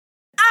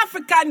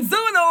African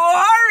Zulu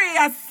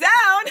warrior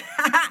sound.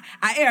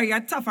 I hear you're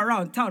tough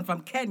around town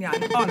from Kenya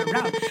and all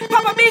around.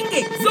 Papa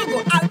Bingi,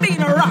 Zugo,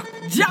 Albino Rock,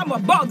 Jammer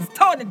Bugs,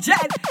 Tony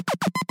Jet.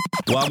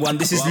 Wagwan,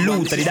 this is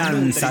Luther the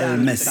Dancehall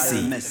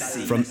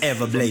Messi from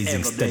Ever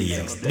Blazing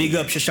Studios. Big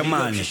up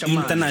Shashamane,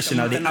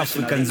 International, the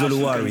African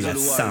Zulu warrior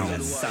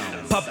sound.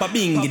 Papa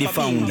Bingi the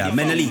founder,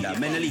 Menelik,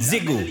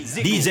 Zigu,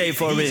 DJ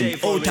for Rhythm,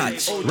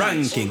 O-Touch,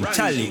 Ranking,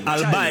 Charlie,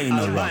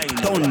 Albino Rock,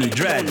 Tony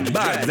Dread,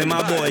 Bags, and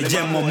my boy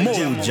Gemmo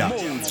Moja,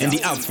 and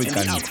the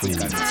African crew.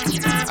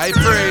 I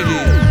pray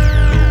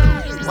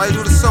thee, why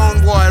do the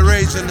sound boy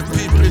rage and the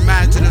people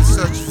imagining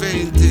such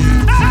vain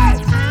things?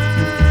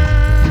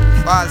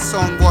 All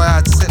sound boy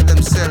had set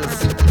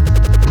themselves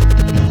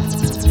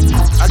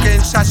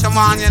against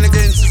Shashamane and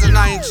against the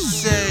ninth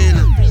shade.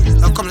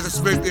 Now come let us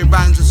break their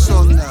bands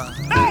asunder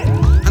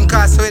and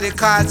cast away the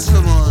cards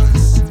from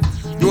us.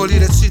 The old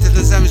leader cheated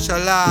and them shall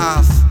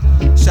laugh.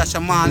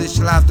 Shashamane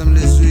shall have them in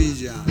this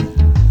region.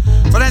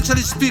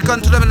 Financially speak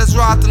unto them in this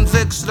wrath and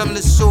vex to them in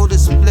this soul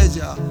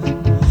displeasure.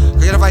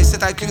 Yet if I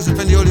set thy kings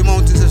upon the holy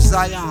mountains of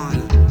Zion,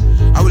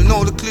 I will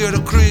know the clear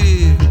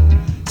decree.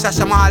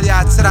 Shashamane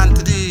had said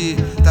unto thee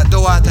that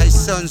thou art thy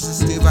sons to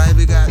stay by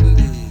begotten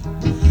thee.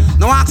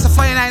 No axe of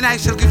fire and I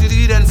shall give you the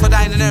Eden for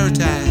thine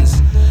inheritance,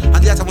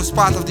 and the uttermost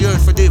part of the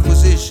earth for their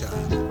possession.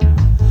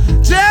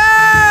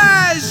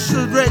 Jay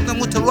shall break them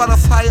with a rod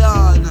of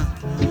iron.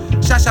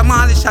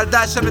 Shashamane shall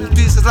dash them in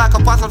pieces like a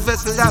pottle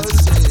vessel, that will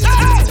say.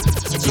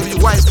 So be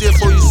wise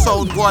therefore you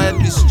sound boy and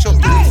be struck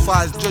with the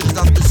false judges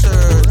of this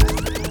earth.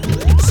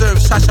 Serve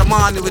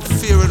Shashamane with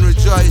fear and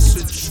rejoice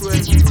with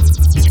tremble.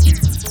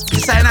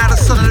 Sign out the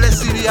sun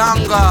unless he be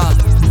hunger,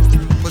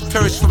 but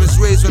perish from his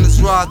ways when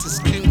his wrath is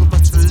kindled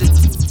but a little.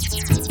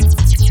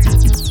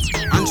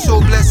 And so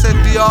blessed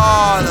be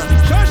all,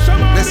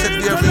 blessed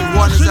be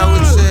everyone as I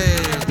would say.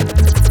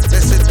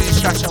 Blessed be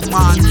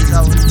Shashamane as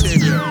I would tell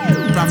you.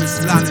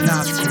 Promised land in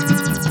Africa.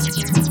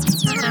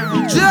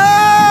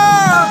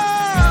 Yeah!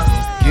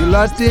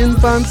 Killer tin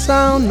pan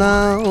sound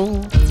now.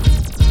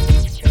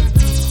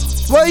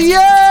 Well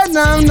yeah,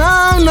 now.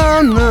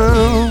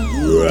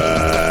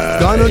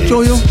 Gonna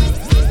show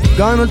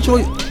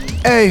you,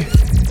 hey.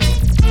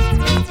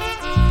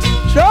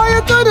 Show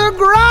you to the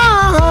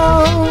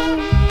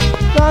ground,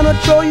 gonna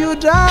throw you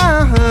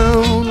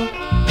down.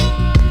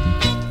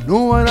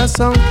 No other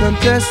song can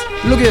test.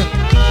 Look here.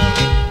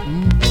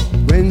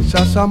 When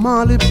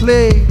Shashamane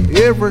play,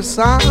 every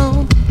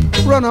sound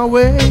run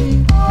away.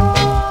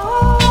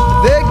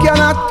 They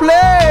cannot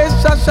play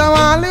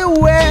Shashamane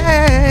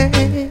way.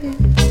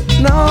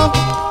 No.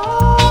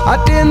 A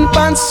tin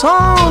pan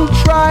song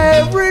try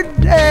every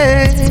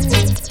day.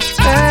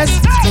 Yes.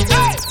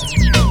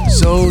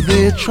 So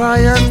they try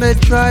and they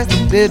try,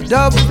 they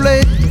dub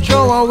play,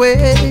 throw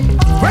away.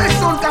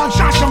 Praise on down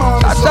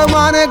Shashamane.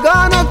 Shashamane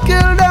gonna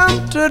kill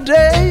them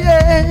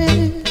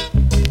today.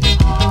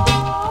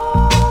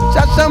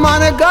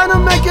 Shashamane gonna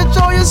make you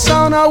throw your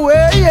sound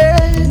away.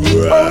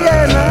 Right. Oh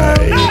yeah, now.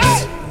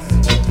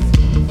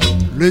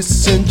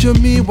 Listen to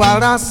me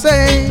while I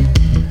say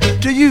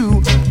to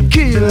you,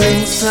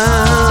 killing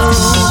sound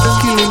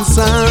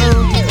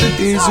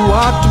is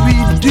what we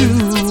do.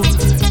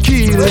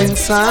 Killing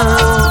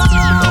sound.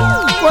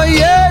 Well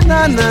yeah,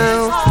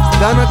 now,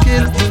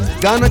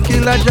 gonna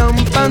kill a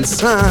jump and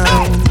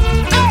sound.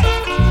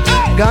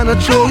 Gonna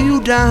throw you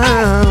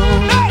down.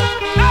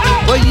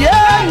 Well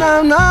yeah,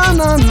 now.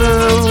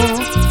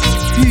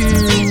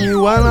 Hear me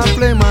while I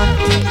play my.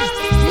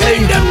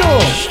 Make them know.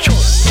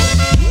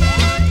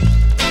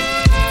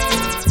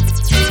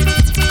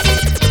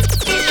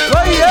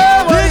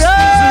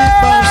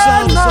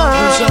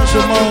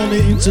 Shashamane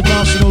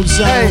International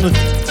Sound.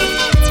 Hey.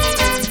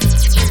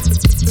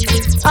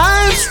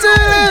 I'm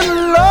still in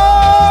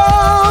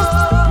love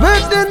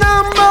with the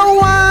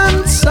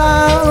 #1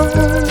 sound,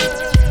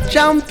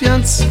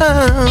 champion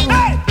sound.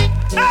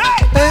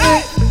 Hey.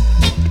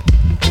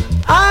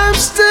 I'm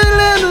still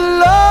in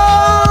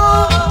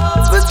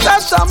love with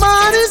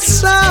Shashamane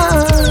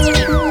sound.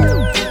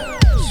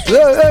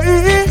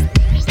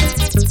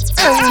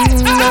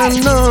 And I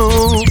know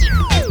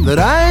that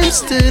I'm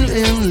still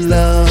in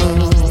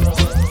love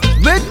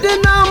with the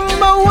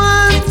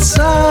 #1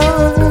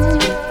 sound.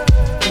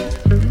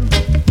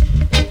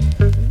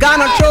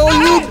 Gonna throw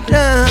you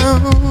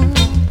down.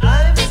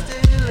 I'm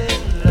still in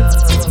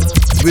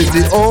love with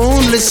the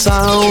only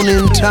sound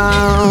in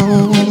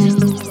town.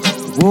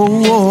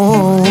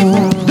 Whoa.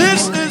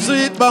 This is the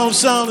hitbound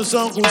sound of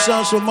Uncle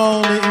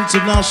Shashamane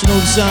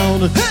International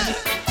Sound.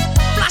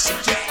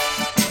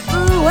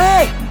 Ooh,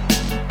 hey.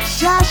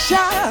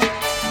 Shashamane.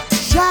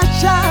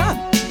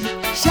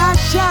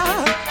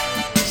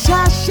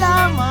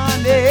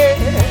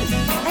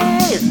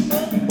 Hey,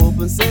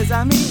 open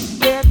sesame,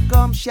 here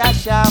come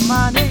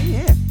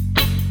Shashamane.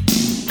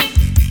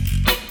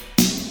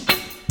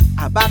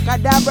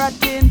 Abacadabra,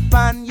 tin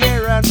pan,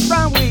 here and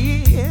from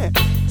we.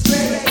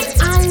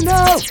 I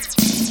know.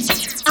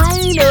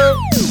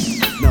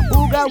 No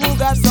booga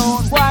wooga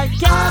sound, boy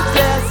can't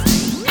test.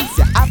 It's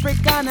the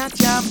African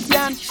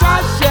champion,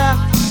 Shasha.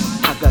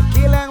 I got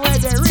killing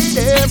with the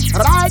rhythm.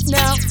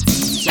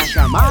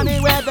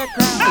 Shashamane wear the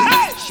crown.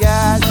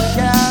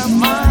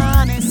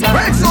 Shashamane sound.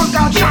 Red sound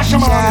called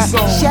Shashamane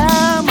sound.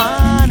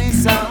 Shashamane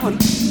sound.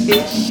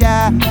 It's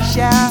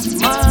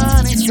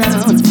Shashamane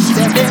sound.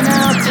 Stepping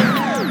out.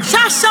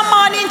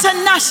 Shashamane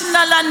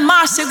International and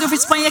Marcia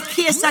Griffiths on your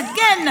case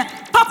again.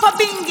 Papa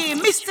Bingy,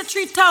 Mr.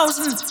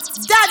 3000,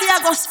 Daddy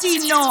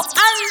Agostino,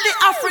 and the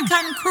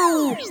African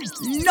crew.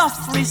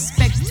 Enough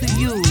respect to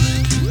you.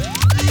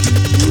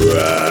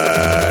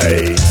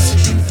 Right.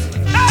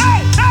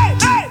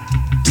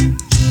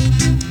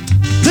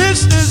 This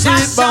is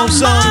it, bounce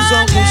sound,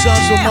 Uncle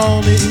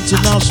Shashamane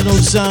International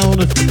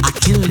sound. A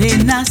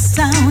Kilena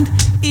sound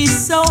is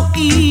so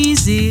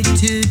easy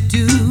to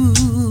do.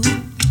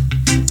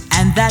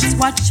 And that's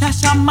what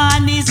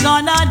Shashamane is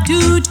gonna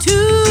do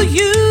to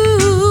you.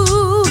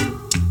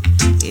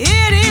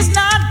 It is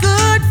not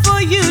good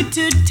for you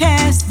to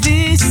test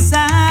this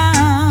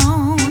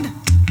sound.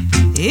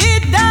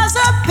 It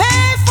doesn't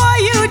pay for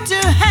you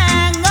to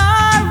hang around.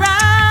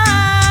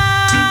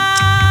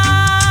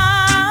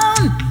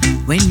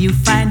 When you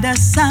find a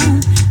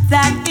sound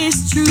that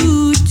is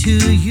true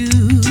to you,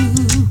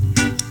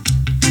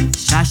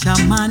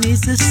 Shashamane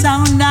is the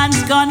sound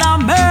that's gonna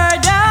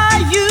murder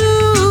you.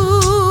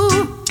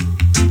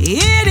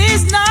 It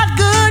is not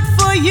good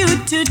for you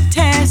to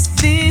test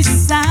this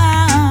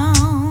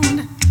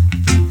sound.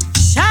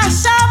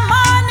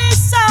 Shashamane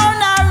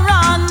sound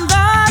around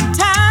the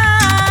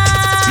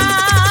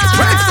town.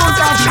 Red sound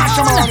called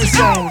Shashamane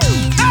sound.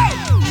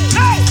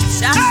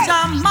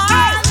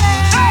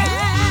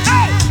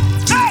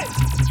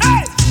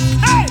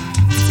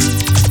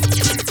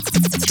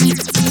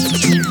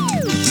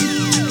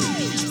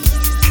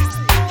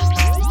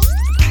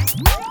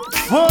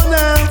 Oh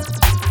now,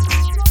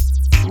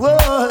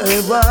 why?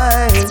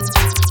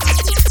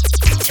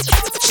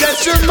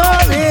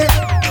 Shashamane,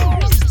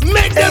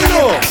 make them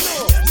know.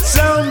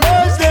 Some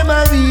boys them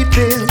are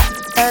weeping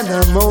and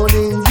I'm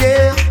moaning,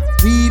 yeah,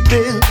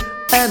 weeping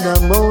and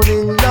I'm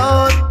moaning,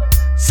 Lord.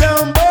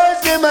 Some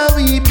boys them are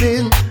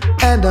weeping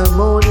and I'm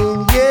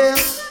moaning, yeah,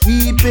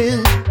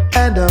 weeping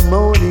and I'm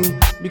moaning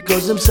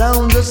because them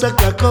sound just a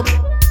crack up.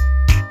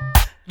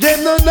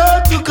 Them don't know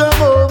to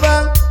come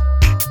over.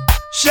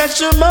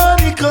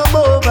 Shashamane come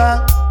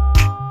over.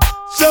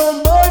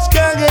 Some boys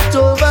can't get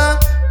over,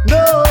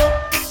 no.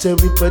 So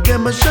we put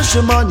them a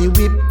Shashamane,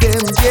 whip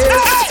them,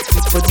 yeah.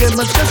 We put them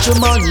a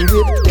Shashamane,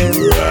 whip them.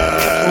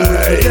 Right.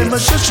 We put them a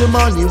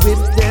Shashamane, whip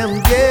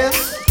them, yeah.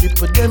 We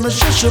put them a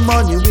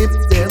Shashamane, whip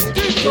them.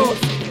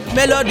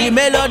 Melody,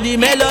 melody,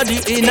 melody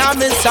in a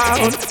me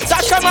sound.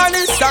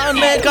 Shashamane sound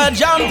make a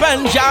jump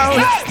and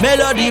down.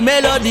 Melody,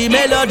 melody,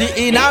 melody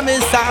in a me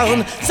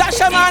sound.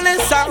 Shashamane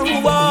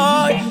sound,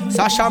 boy.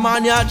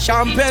 Shashamane a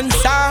champion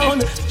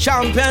sound,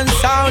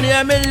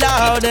 hear me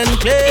loud and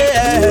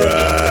clear.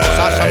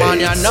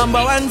 Shashamane a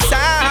number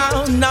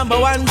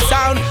one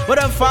sound with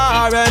a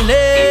foreign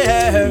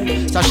air.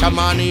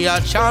 Shashamane a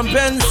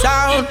champion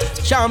sound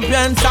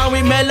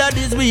with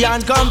melodies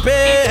beyond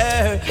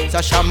compare.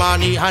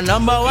 Shashamane a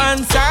number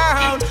one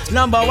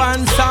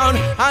sound,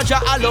 and you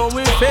alone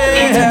will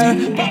fair.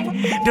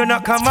 Do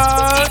not come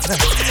out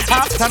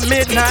after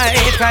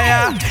midnight,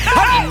 and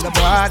the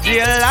broad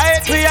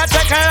daylight we are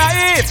take a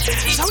life.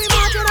 So we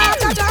marching out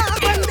the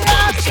dark when the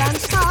action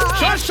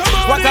starts.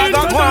 What I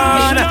got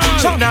one,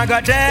 so now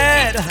got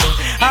dead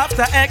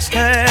after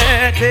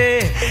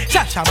X30.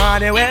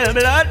 Shashamane well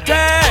blood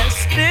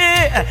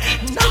testy.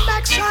 No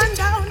back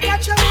sundown,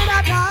 get you in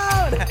a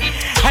town,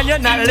 and you're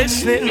not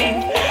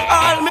listening.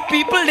 All my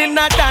people in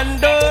a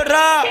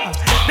Dandora,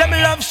 them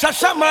love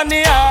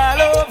Shashamane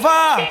all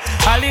over.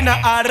 All in a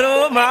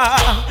aroma,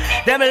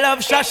 them love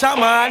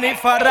Shashamane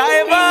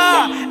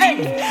forever. Hey,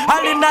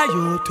 all in a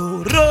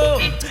Yotoro,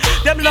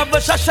 them love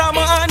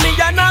Shashamane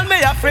and all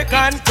my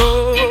African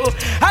crew.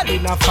 All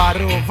in a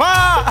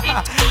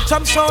Farova,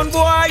 some sound boy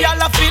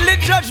all a feel the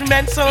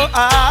judgment so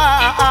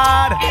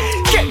hard.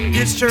 Get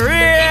this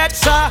straight,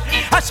 sir.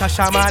 A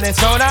Shashamane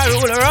sound a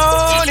rule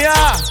around ya.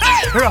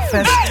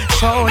 Roughest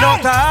sound out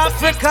of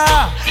Africa,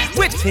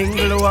 with thing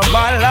global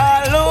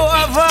all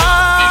over.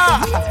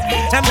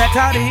 Them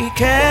better be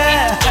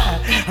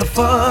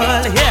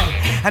careful,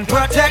 yeah, and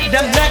protect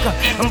them neck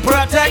and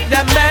protect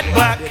them head,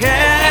 but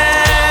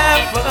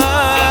careful.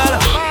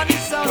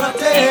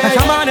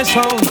 Shashamane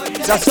sound,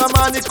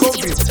 Shashamane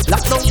COVID,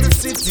 lock down the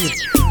city.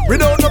 We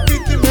don't know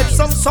pity, make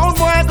some sound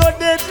boy go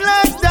dead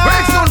like that.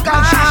 Red sound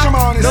called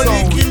Shashamane no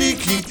sound.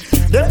 licky.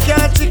 Them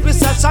can't trick with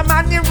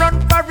Shashamane run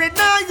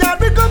paranoia.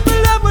 We come to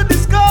level the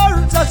score.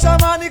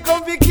 Shashamane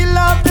come to kill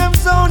off them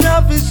sound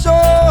of his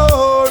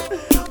shore.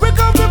 We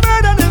come to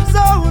murder them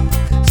sound.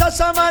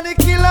 Shashamane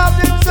kill off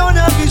them sound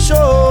of his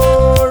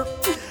shore.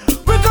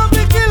 We come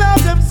to kill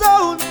off them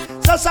sound.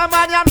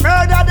 Shashamane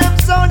murder them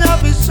sound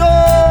of his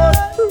shore.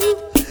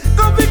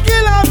 Come to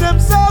kill off them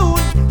sound.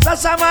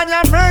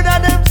 Shashamane murder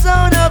them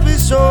sound of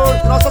his shore.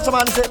 Now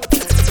Shashamane say,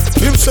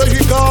 him say he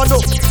gone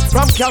up.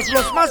 From cash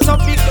plus mass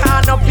up, he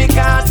gone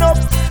up.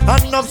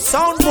 Enough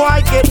sound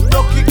boy get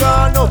lucky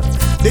gone up.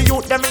 The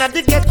youth them in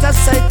the ghetto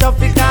side of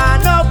he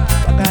gone up.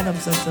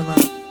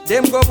 Shashamane.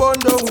 Them go burn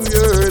down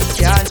herbs.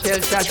 Can't tell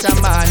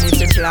Shashamane if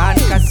he plant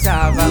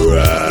cassava.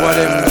 What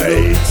them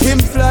do? Him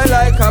fly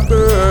like a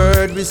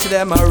bird. We see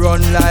them a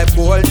run like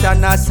Bolt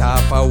and a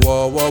Sapa.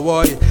 Whoa, whoa,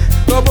 whoa.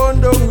 Go burn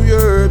down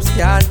herbs.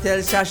 Can't tell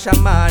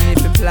Shashamane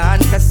if he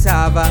plant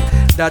cassava.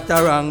 That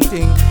a wrong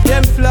thing.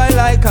 Them fly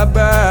like a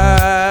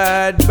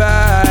bird,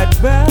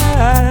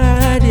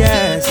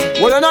 yes.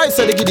 Well, and I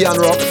said the Gideon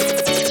rock.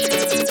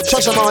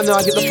 Shashamane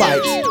now get the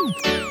fight.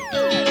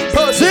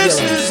 This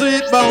is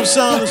it, bounce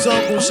sound, it's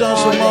Uncle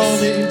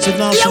Shashamane,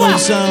 international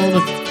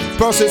sound.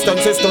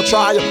 Persistence is to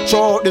try,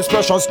 throughout this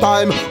precious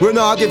time. We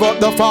not give up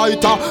the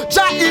fighter.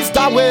 That is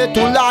the way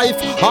to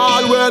life.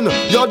 All when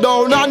you're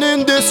down and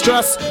in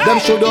distress, them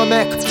shoulda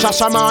make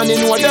Shashamane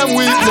know them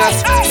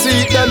weakness.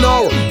 See them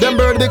now, them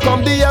bird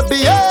become the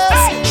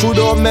FBS.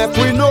 Shoulda make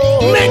we know.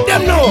 Make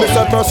them know.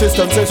 Mr.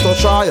 Persistence is to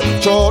try,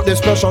 throughout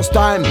this precious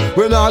time.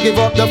 We not give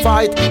up the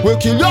fight. We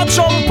kill your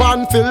chump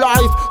and feel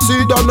life.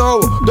 See them now,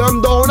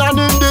 them down and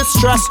in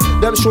distress.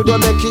 Them shoulda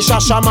make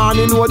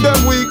Shashamane know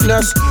them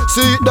weakness.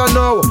 See them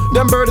now.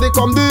 Them bird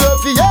become the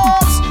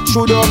FES.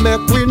 Shoulda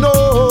make we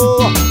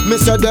know. Me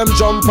say them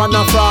jump on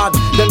a fraud.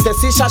 Them they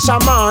see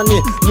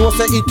Shashamane, know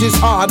say it is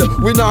hard.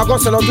 We not go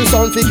sell out the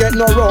sound fi get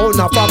no round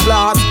of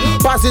applause.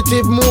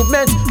 Positive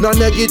movement, no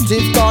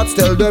negative thoughts.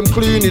 Tell them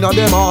clean in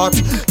them heart.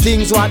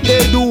 Things what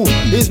they do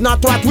is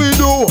not what we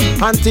do,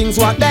 and things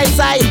what they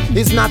say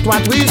is not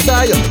what we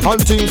say,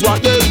 and things what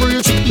they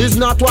preach is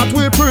not what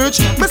we preach.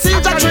 Me see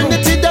the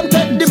Trinity, them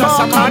take the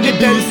mark and the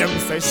beast. Them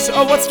say,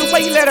 so what's the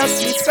way? Let us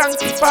be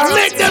sanctified.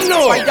 Make them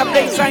know. Why the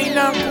place I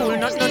not cool,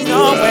 not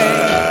no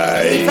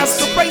way. It has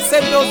to praise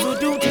them those who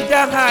do to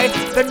the hide.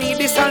 The need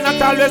is all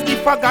not always be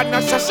forgotten.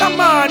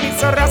 Shashamane,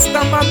 it's a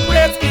Rasta man,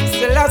 praise King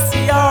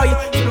Selassie.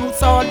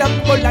 Flutes all the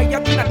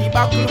Goliath in the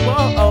back.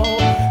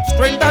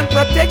 Strength and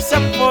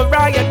protection for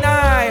I and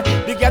I.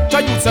 They get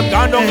to use them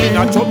down in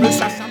a trouble.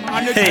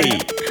 Shashamane. Hey,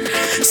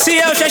 see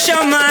how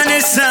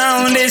Shashamane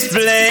sound is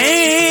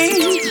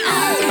playing.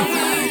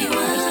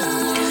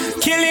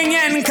 Killing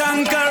and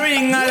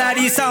conquering all of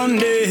the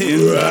sound.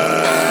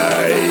 Right.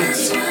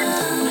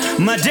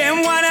 My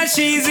dem wanna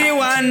cheesy,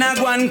 wanna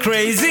gone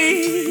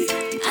crazy.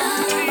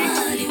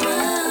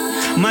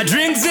 My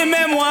drinks in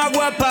memoir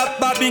go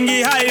papa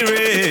bingy high.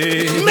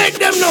 Make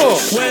them know.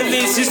 Well,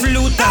 this is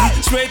Luther,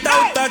 straight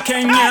out of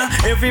Kenya.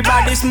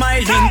 Everybody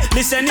smiling,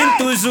 listening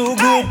to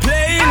Zugu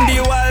playing the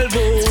wild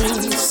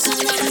blues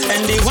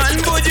and the one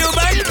Buju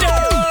Banjo.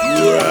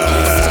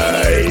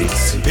 Right.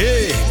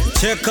 Hey,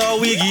 check out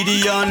we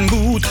Gideon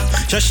boot.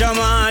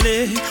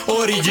 Shashamane,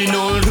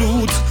 original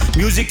root.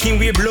 Music king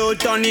we blow,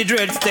 Tony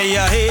Dread stay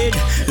ahead.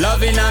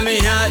 Loving on me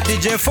heart,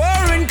 DJ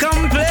Foreign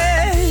come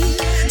play.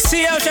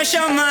 See how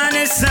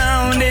Shashamane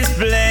sound is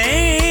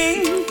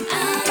playing.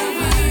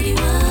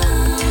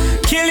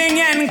 Killing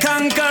and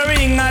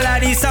conquering all of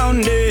the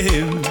sound.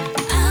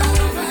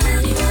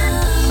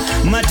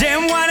 My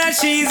dem wanna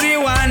cheesy,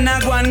 wanna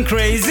gone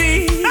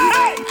crazy.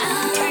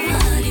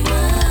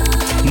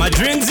 My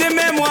drinks in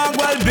memoir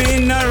while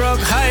being a rock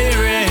high.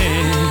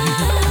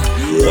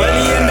 Well,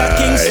 in the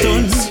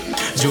Kingston,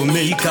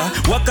 Jamaica,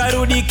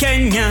 Wakarudi,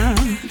 Kenya,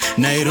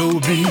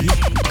 Nairobi.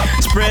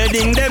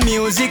 Spreading the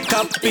music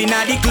up in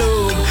the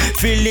club.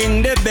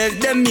 Feeling the best,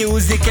 the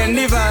music and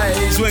the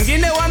vibes.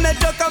 Wengine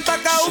wametoka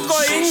mpaka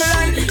huko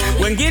England.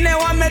 Wengine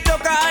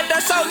wametoka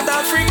hata South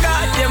Africa.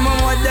 Them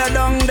moja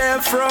down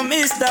there from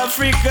East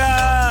Africa.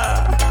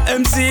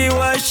 MC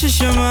wa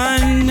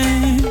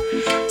Shashamane.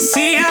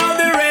 See how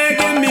the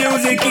reggae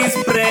music is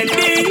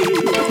spreading.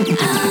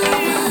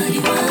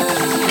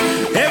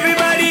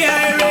 Everybody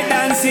high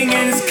dancing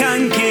and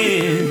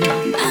skanking.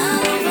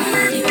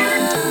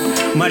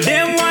 My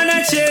dem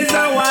wanna chase,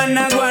 I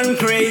wanna go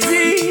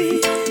crazy.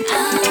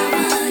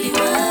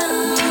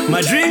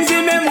 My dreams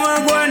in memoir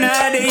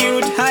gonna the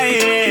youth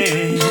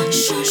high.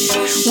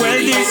 Well,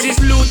 this is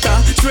Luther,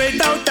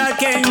 straight out of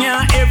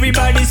Kenya.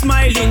 Everybody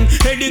smiling,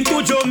 heading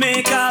to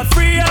Jamaica.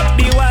 Free up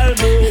the wild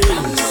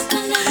bulls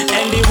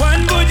and the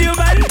one Buju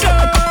Banjo.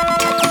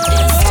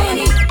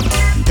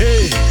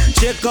 Hey,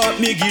 check out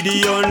me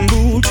Gideon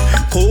boot,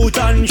 coat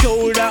and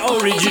shoulder,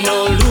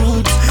 original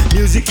roots.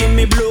 Music in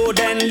me blood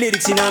and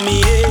lyrics in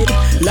me head.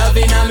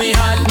 Loving on me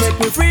heart make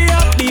me free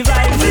up the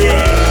vibes.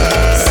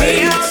 Yeah.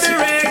 See how the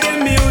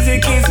reggae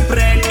music is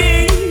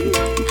spreading.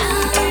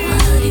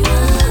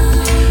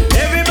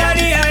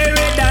 Everybody high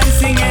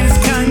dancing and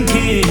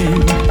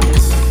skanking.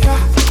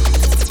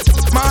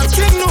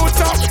 Martin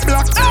Luther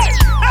black.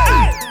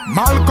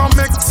 Malcolm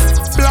X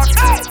black.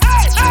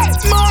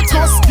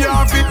 Marcus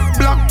Garvey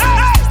black.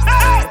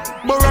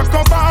 Barack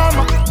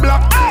Obama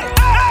black.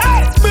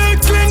 Bill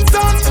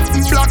Clinton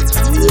black.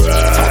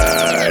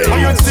 Right. How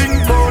you think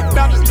about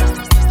that?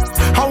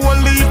 How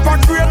will leave a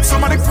great,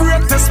 some of the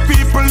greatest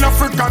people in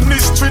African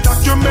history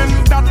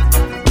document that.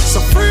 So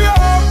free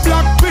up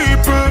black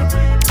people,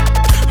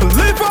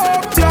 live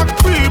up black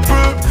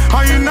people.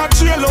 I in a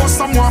jailhouse,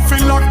 someone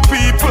feel like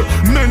people.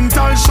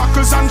 Mental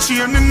shackles and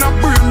chain in a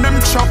brain,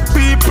 them trap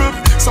people.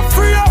 So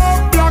free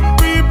up black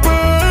people,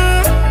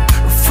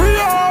 free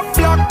up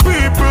black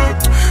people.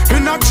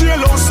 In a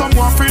jailhouse,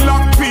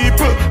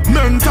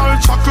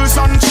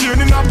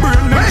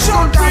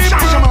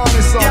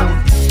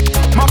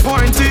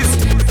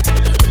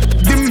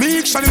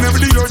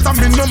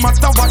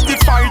 matter what the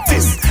fight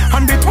is.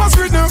 And it was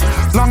written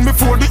long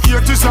before the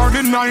 80s or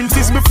the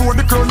 90s, before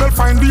the colonel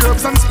find the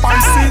herbs and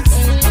spices.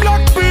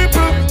 Black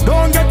people,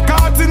 don't get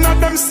caught in a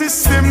them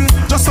system.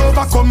 Just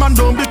overcome and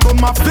don't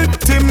become a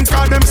victim.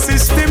 Cause them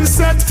system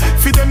set,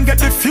 for them get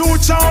the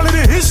future, only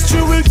the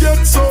history will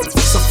get. So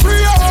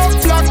free up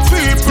black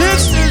people.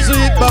 This is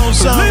it,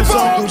 bounce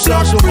sound,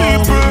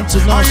 Shashamane,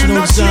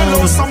 international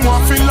sound.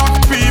 Someone feel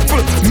like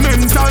people,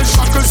 mental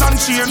shackles and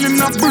chain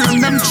in a brain,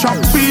 them trap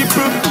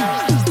people.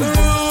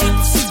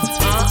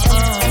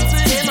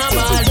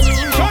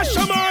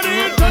 Shashamane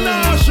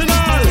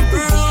International.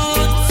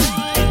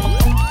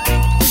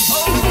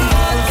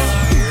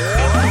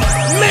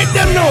 Make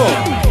them know.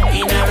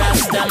 In a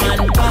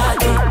Rastaman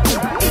party,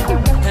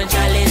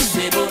 Chalice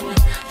we boom,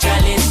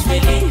 Chalice we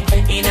lit.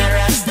 In a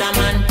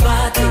Rastaman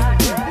party,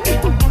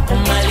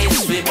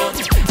 Malice we boom,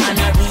 and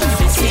a roots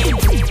we sip.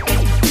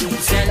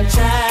 Roots and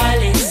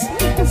Chalice,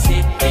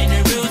 sipping the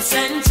roots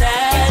and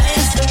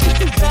Chalice.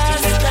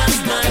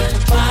 Rastaman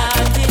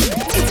party,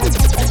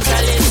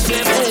 Chalice we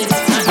boom.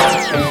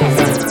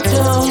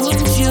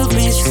 Don't you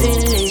be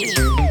silly,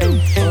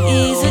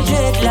 he's a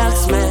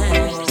dreadlocks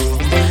man,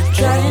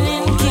 driving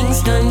in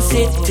Kingston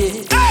City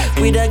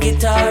with a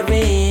guitar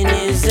in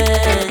his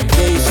hand.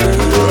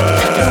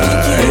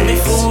 Don't you be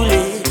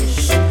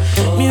foolish,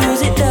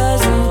 music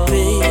doesn't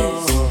pay.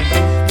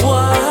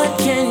 What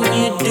can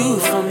you do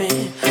for me?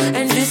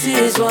 And this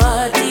is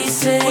what he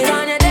said. Put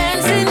on your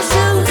dancing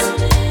shoes,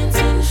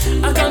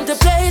 I come to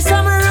play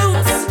some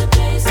roots.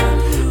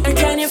 And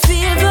can you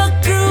feel the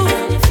groove?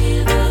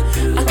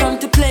 I come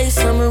to play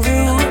some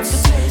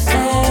roots.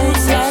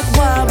 Roots like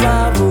wah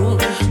wah boo,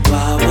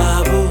 wah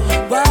wah boo,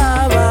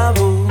 wah wah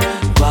boo,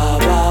 wah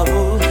wah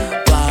boo,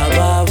 wah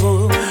wah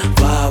boo,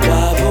 wah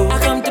wah boo. I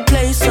come to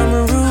play some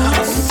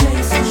roots.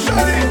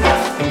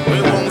 We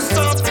won't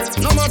stop,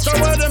 no matter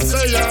what them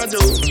say I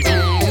do.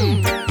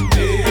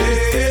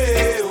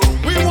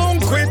 We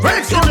won't quit.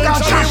 Eventually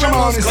we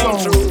must come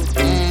through.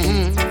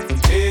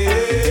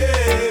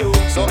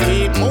 So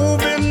keep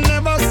moving,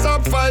 never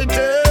stop fighting.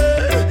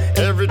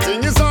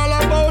 Everything is all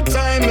about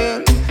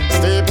timing.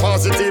 Stay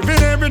positive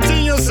in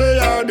everything you say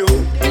or do.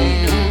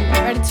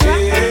 Ready to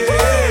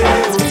rock?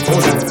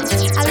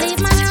 I leave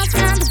my house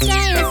and the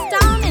day is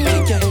dawning.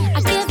 I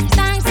give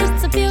thanks,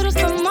 it's a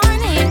beautiful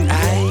morning.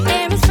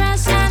 Air is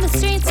fresh and the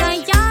streets are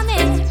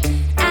yawning.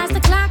 As the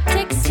clock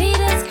ticks, heat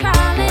is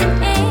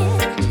crawling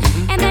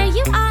in. And there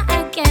you are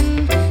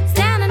again,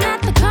 standing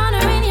at the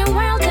corner in your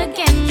world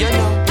again.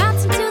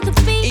 Bouncing to the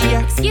beat,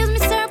 excuse me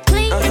sir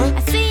please. I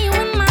see you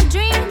in my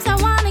dreams, I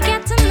wanna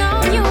get to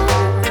know you.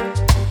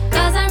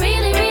 Cause I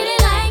really, really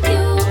like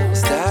you.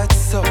 Is that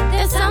so?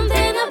 There's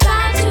something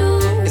about you.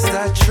 Is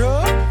that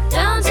true?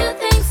 Don't you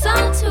think so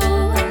too?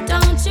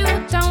 Don't you,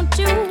 don't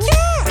you?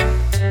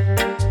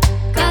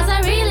 Cause I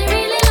really,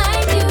 really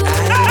like you.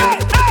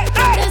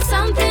 There's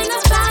something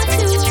about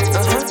you.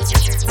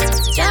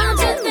 Don't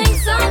you think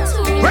so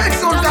too? Red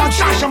Sun down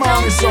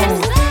Shashamane song.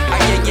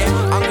 Yeah,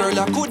 and girl,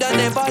 I coulda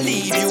never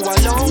leave you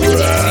alone. See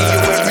you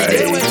every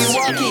day when you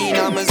walk in,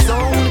 I'm a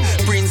zone.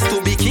 Prince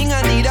to be king,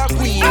 I need a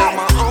queen of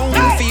my own.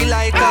 Feel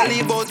like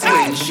a but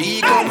when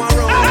she come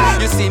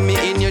around. You see me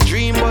in your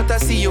dream, but I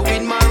see you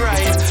in my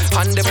ride.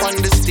 Hand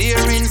upon the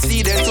steering,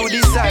 see there to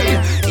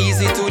decide.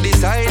 Easy to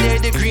decide, there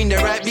the green,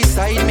 they're right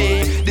beside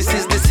me. This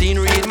is the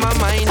scenery in my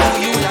mind, do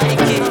you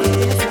like it?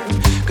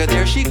 Cause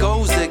there she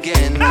goes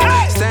again,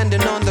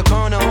 standing on the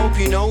corner, hope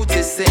you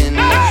noticing.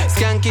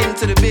 Skanking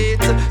to the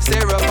beat,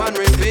 stare up and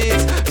repeat.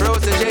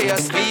 Protege, I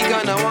speak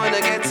and I wanna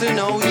get to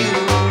know you.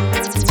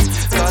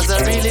 Cause I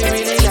really,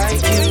 really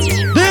like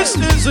you. This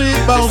is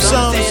it, bounce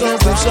sound,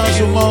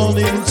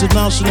 Shashamane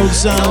international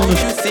sound. Don't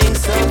you think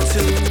so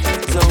too?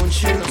 Don't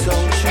you,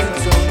 don't you,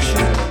 don't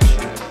you?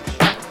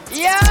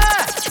 Yeah!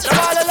 Come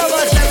on, the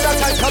lovers, them that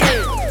can come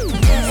in.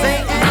 Say,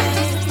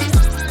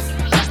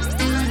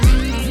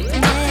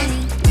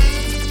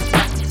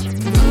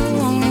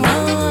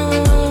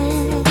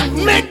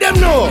 Make them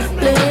know.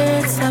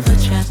 Let's have a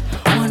chat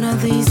one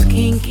of these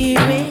kinky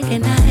reggae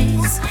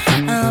nights.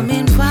 I'm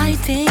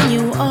inviting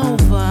you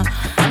over,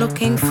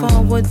 looking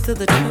forward to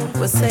the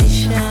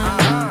conversation.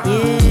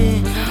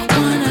 Yeah,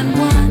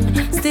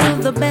 one-on-one, still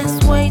the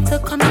best way to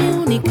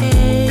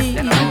communicate.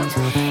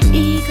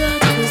 Eager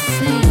to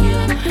see you,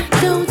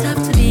 don't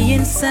have to be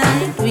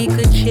inside. We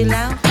could chill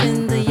out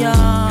in the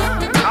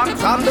yard.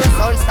 from the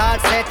sun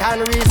starts set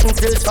and reason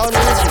till sun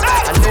risen.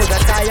 I know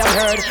that I am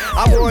heard,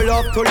 I more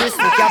love to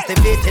listen.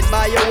 Captivated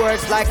by your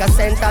words like a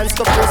sentence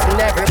to prison.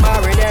 Every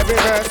bar in every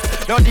verse,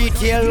 no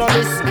detail, no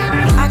listen.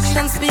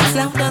 Action speaks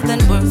louder than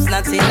words,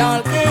 not in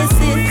all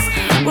cases.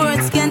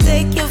 Words can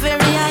take you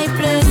very high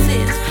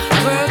places.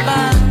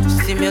 Verbal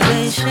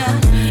stimulation,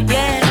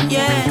 yeah,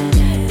 yeah,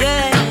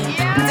 yeah.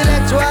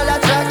 Intellectual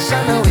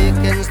attraction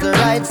awakens the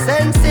right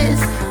senses.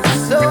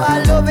 So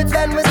I love it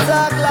when we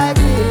talk like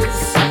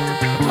this.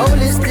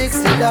 Holistic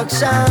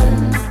seduction,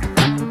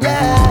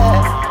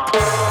 yeah.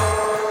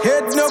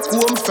 Head no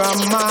comb from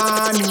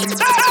morning.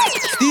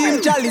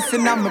 Steam chalice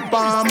in my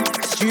palm.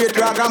 Straight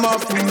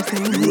ragamuffin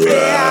thing.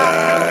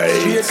 Yeah.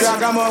 Straight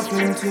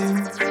ragamuffin thing.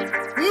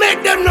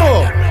 Make them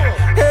know.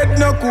 Head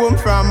no comb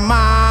from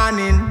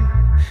morning.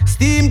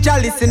 Steam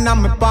chalice in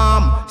my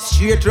palm.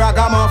 Straight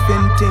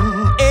ragamuffin thing.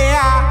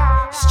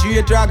 Yeah.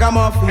 Straight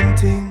ragamuffin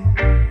thing.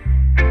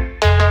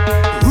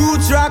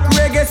 Roots rock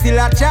reggae still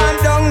a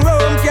chant down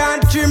Rome.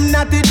 Can't trim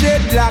natty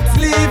dreadlocks.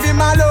 Leave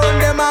him alone.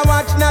 Them a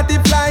watch natty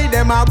fly.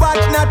 Them a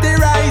watch natty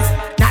rise.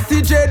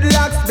 Natty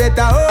dreadlocks,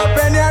 better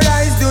open your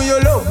eyes. Do you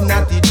love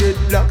natty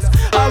dreadlocks?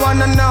 I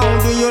wanna know,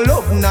 do you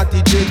love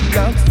natty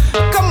dreadlocks?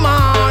 Come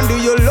on, do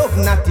you love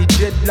natty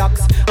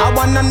dreadlocks? I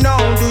wanna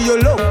know, do you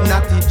love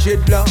natty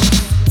dreadlocks?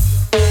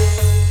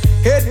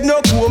 Head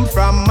no comb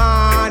from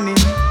morning.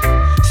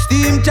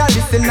 Steam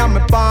chalice in my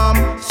palm.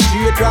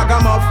 Straight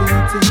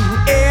ragamuffin thing.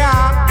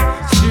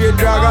 Yeah,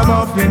 straight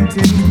ragamuffin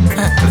thing.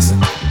 Listen,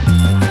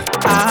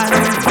 I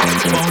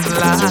won't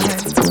lie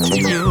to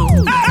you.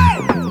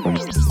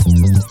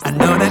 I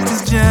know that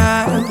it's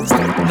just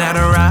not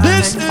right.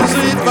 This is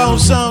it,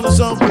 bounce sound, the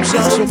song from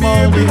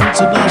Shashamane,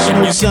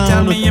 international you sound. Can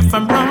tell me if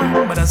I'm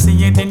wrong, but I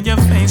see it in your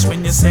face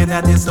when you say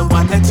that it's the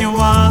one that you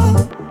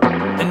want.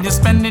 And you're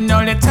spending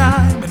all your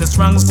time in this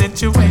wrong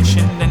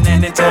situation, and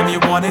anytime you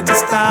want it to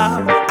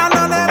stop, I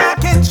know that I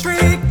can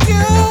treat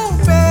you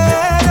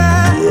better.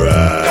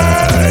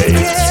 Right.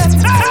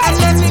 And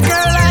any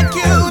girl like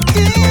you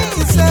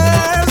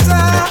deserves a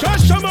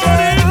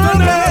Shashamane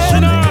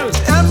International.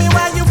 Tell me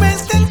why you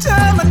wasting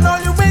time and all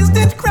you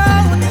wasted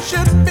crowd when you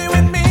should be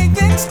with me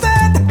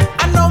instead.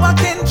 I know I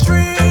can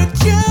treat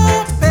you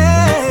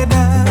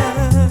better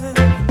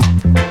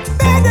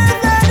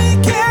than he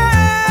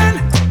can.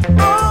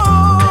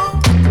 Oh,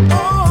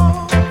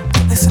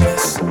 listen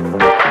this.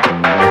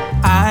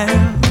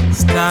 I'll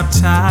stop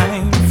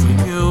time for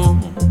you.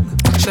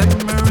 Check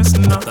my wrist,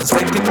 no, that's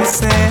making me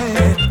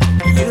say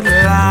you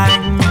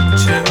like me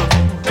too.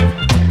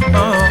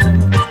 Oh,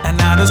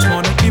 and I just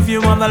wanna give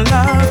you all the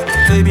love,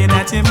 baby,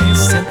 that you're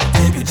missing.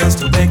 Baby, just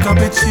to wake up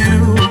with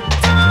you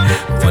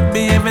would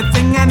be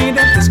everything I need.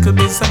 If this could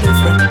be so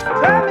different.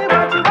 Tell me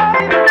what you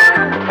want me to do.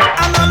 I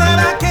know that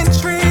I can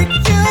treat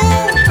you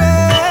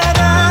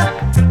better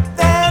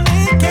than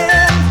he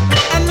can,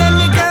 and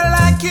any girl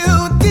like you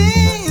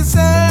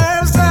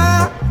deserves a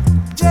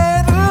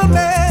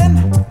gentleman.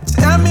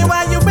 Tell me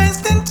why you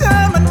wasting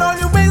time and all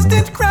you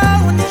wasted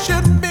crowd when you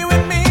shouldn't be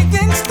with me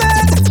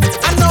instead.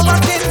 I know I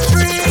can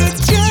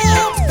treat you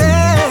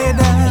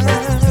better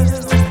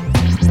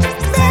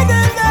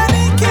than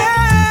he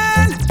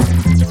can.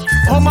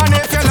 Oh man,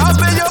 if you love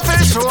me, you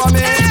feel show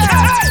me.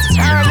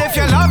 Girl, if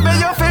you love me,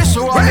 you feel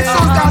show me.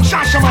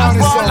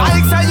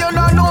 Like say you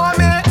don't know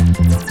me.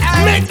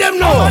 Make them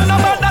know. No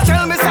matter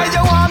tell me say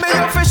you want me,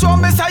 you feel show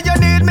me say you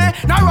need me.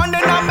 Now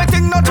running on me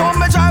thing, no to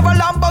me drive a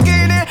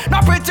Lamborghini.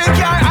 No pretty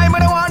car, I'm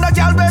the one no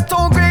girl be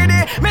too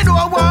greedy. Me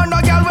don't want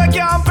no girl we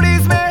can't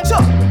please me. So,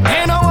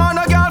 ain't no want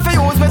no girl for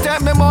use me,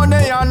 take me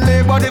money and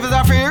live. But if it's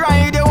a free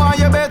ride, you want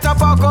you better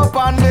fuck up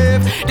and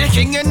live. The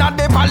king in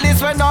the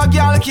palace where no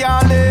girl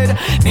can lead.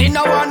 Me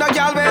no want no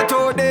girl be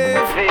too deep.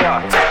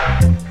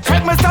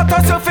 Check my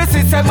status, you fi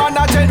see say man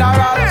a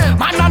general.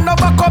 Man a no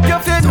back up, you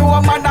fi know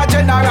man a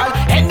general.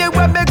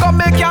 Anywhere me go,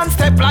 me can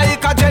step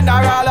like a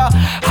general.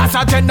 As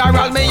a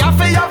general, me have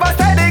fi have a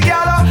steady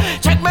girl.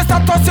 Check my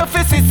status, you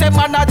fi see say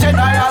man a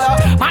general.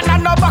 Man a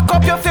no back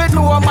up, you fi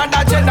know man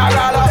a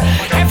general.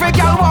 Every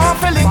girl want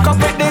fi link up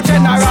with the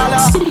general.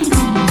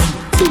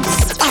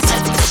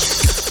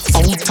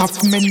 Out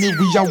of many,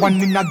 we are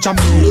one in a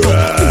Jamaica.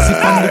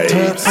 Zip on the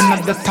turf,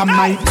 another time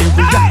my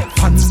area.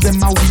 Fans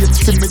them a wait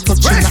for me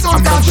touching a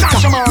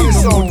America. Me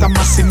no out a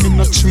massy, me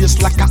no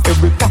trace like a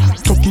Erica.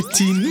 Tuck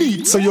it in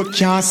neat so you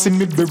can't see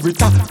me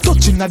berita.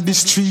 Touching at the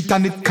street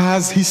and it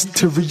cause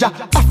hysteria.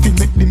 I feel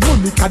make the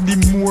money cause the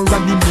more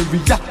and the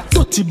merrier.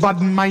 Dirty bad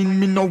mind,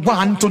 me no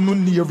want to no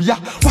near ya.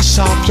 Wash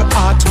off your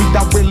heart with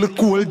a well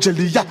cold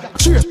jelly ya.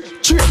 Cheer,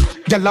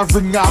 gyal a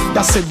ring off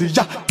the celly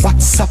ya.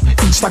 WhatsApp,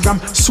 Instagram,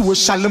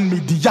 social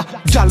media.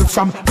 Gyal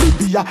from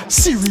Libya,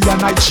 Syria,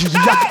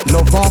 Nigeria.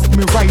 Love off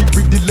me ride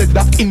with the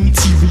leather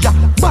interior.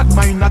 Bad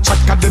mind a chat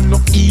cause them no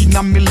in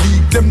a me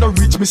league. Them no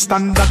reach me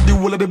standard, the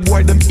whole of the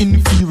boy them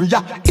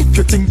inferior. If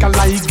you think I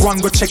lie, go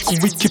and go check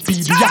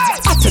Wikipedia.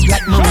 I tell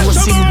like me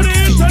roasting with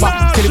fever.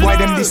 Tell the boy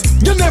them this.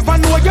 You never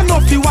know, you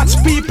know fi watch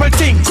people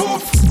think.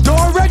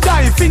 Don't red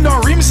eye, fi no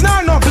rims,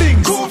 nah no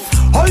blink.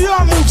 How you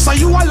a move, so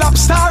you a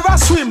lobster or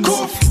swim.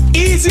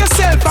 Ease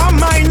yourself and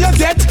mind your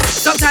debt.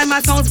 Sometimes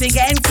I sound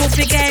again, coop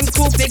again.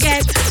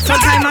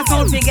 Sometimes I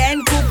sound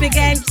again, coop again.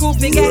 Again, coop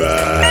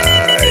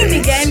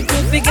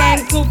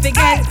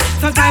again.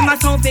 Sometimes I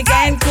sound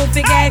again, coop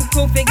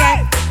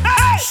again.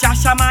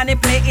 Shashamane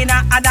play in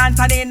a dance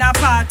and in a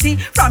party.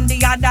 From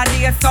the other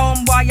day,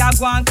 some boy a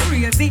gone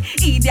crazy.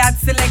 Idiot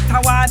selector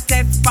want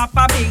test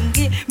Papa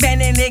Bingy.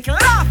 Benny Nick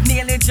laugh,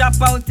 nearly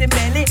drop out the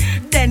belly.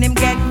 Then him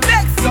get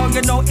vexed, so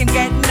you know him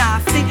get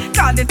nasty.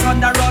 Call it on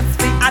the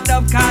rusty, I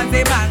love cause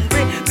him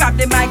angry. Grab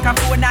the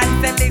microphone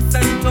and say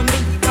listen to me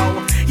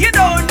now. You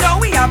don't know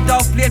we have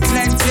dog play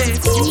plenty.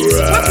 We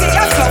play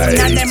a sound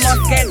and they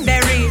must get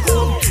very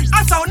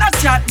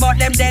chat, but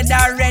them dead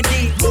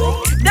already.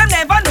 Them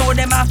never know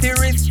them have to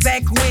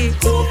respect we.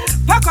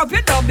 Pack up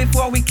your dub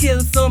before we kill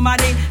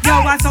somebody. Yo,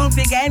 I sound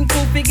again,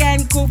 cool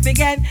again, cool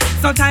again.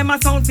 Sometimes I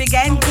sound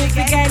again, cool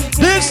again.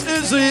 This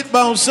is it,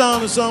 bounce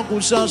sound, a song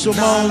called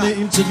Shashamane,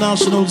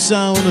 international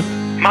sound.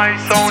 My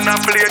sound a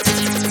plate,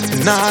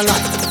 nah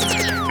lie.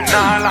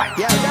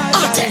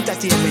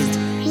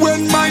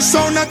 When my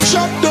sound a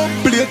chopped up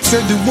plate,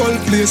 said the whole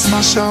place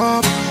mash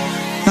up.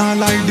 Nah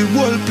lie, the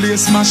whole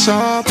place mash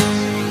up.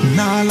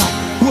 Nah lie,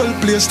 whole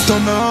place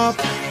turn up.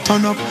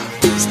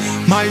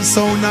 My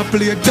sound a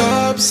play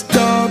dubs.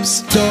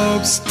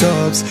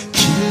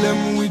 Kill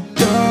them with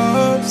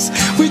dubs.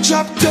 We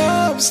drop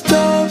dubs.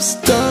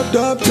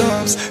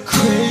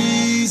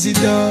 Crazy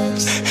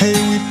dubs. Hey,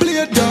 we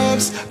play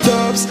dubs.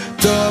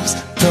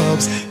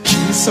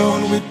 Kill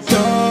sound with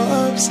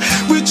dubs.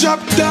 We drop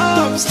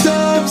dubs.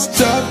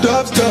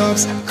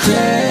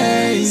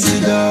 Crazy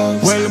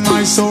dubs. Well,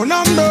 my sound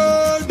a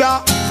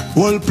murder.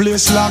 Whole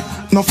place lock.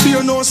 No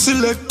fear, no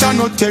selector,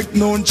 no take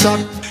no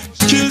chat.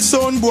 Kill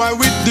sound boy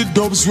with the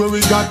dubs where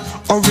we got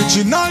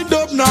original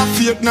dub, not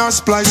fake, not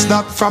splice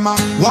that from a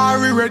war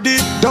ready.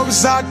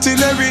 Dubs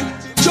artillery,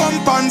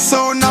 jump and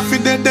sound, a fi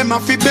dead, them a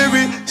fi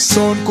bury.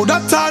 Sound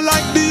coulda tall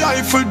like the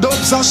Eiffel,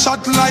 dubs a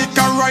shot like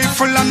a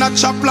rifle and a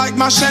chop like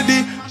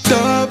machete.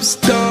 Dubs,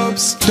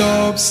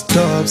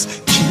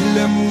 kill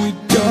them with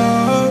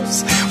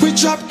dubs. We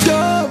drop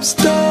dubs,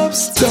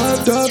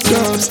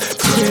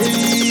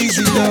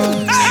 crazy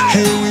dubs.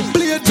 Hey, we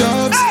play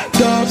dubs.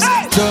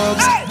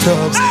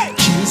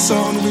 Kill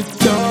sound with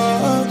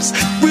dubs.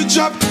 We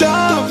drop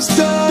dubs.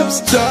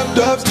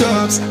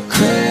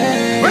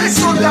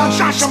 Crazy dubs.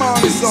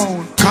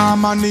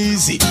 Calm and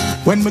easy.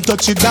 When me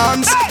touch it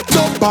dance,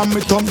 dub and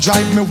me thumb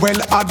drive me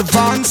well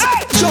advanced.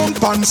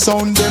 Jump and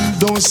sound them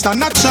don't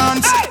stand a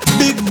chance.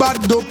 Big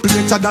bad dub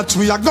later that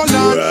we are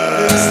gonna.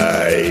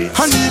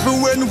 And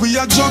even when we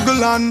are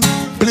juggling,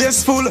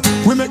 place full,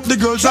 we make the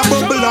girls a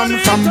bubble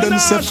and from them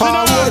say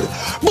forward.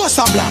 Boss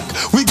a blank,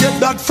 we get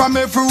that from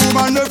every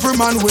woman, every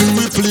man when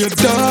we play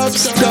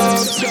dubs.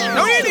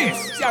 Now hear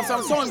this. See, I have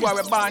some son boy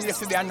we born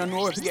yesterday and don't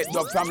know if we get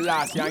dub from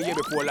last year and year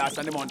before last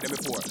and the month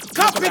before.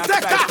 Copy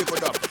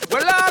taker.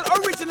 Well,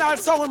 all original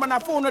sound man, I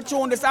found a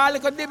tune this all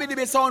little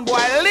dibby sound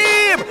boy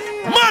leave.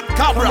 Mad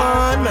Cabra. Come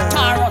on, man.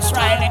 Taros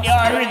riding the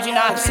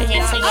original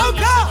singing. Oh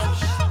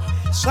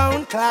gosh.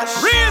 Sound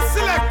clash. Real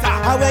selector.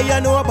 How well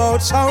you know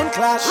about sound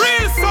clash?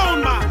 Real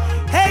sound man.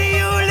 Hey,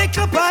 you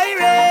little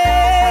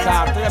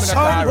pirate.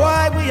 Sound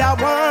boy, we are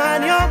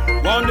one, yo.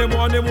 One them.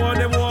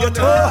 You're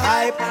too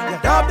hype. You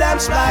dub them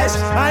splice.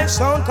 My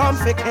sound come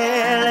for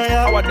kill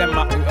you. What them?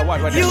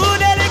 You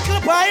the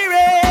little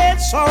pirate.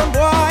 Sound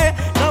boy,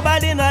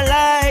 nobody not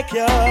like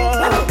you.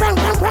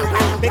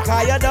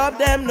 Because you dub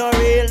them no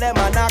real, them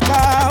a knock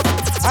off.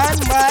 And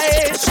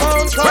my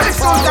sound come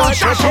forward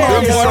to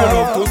kill you.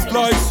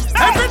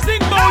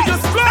 Everything about your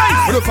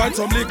splice. When you find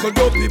some little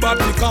dopey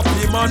body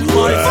copy man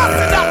voice.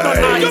 That no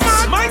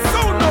nice. My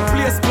sound no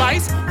play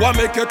splice. What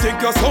make you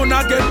think your sound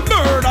again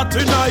murder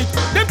tonight?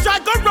 Them try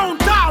go round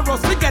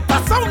Taros to get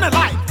a sound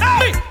alike.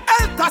 Me,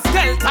 Elta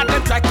Skelter,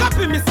 them try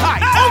copy me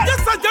side. Oh,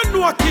 yes, I you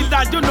know kill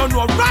that, you know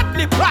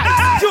Rodney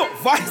Price. You,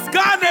 Vice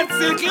Garnet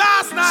Silk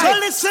last night. So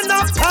listen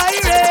up,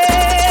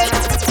 pirate.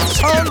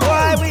 Sound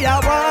boy, we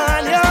are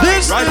one, yo.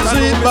 This is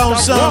it,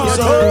 bounce sound,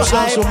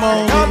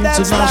 Shashamane,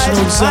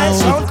 international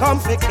sound. Come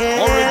for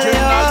kill you.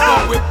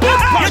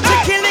 You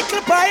tricky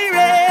little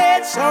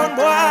pirate, sound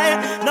boy.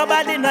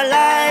 Nobody no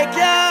like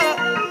you.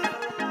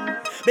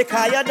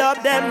 Because you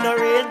dub them no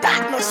real,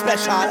 that no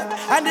special.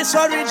 And this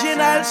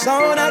original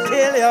sound I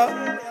kill you.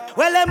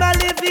 Well, them a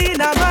live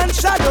in a man's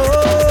shadow.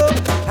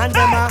 And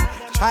them a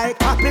try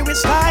copy with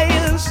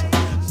styles.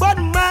 But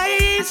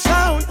my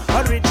sound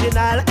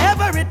original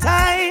every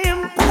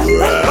time.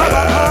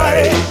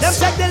 Right. Them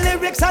check the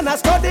lyrics and I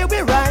study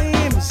with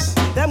rhymes.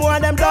 Them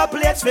want them dub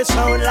plates we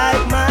sound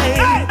like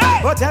mine.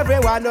 But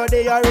everyone know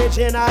the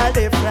original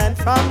different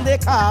from the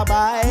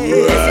carbide.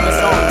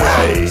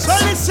 Right. So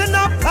listen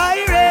up,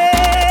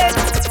 pirate.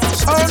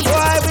 Sound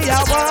boy, we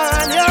are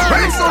one, yo.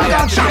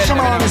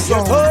 Shashamane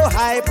sound. Oh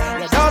hype,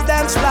 you dub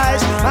them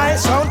splice. My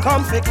sound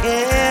come for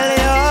kill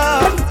you.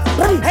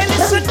 Hey,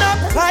 listen up,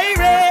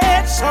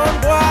 pirate.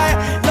 Sound boy,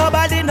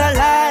 nobody no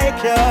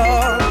like you.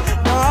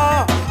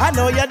 No, I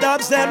know your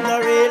dubs them no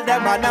real,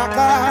 them a knock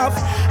off.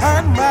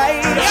 And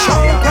my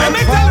sound come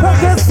for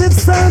progressive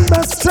sound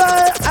must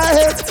try.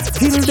 I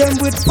kill them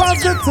with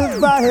positive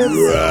vibes.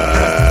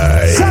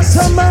 Right.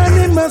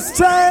 Shashamane must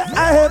try.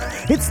 I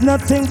it's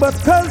nothing but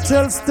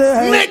cultural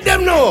style. Make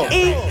them know.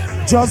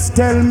 Just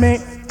tell me.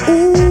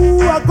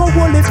 Ooh, I go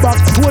hold it back.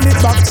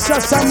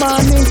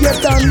 Shashamane, you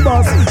done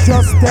boss.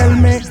 Just tell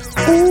me.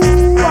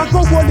 Ooh, I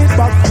go hold it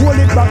back.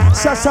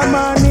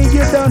 Shashamane,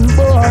 you done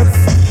boss.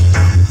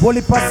 Hold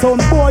it back,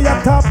 sound boy,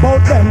 I talk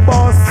about them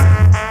boss.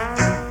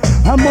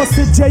 I must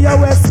see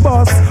JOS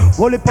boss.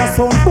 Hold it back,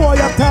 sound boy,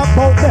 I talk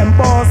about them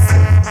boss.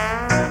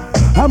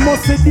 I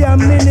must see damn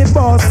mini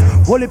boss.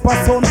 Hold it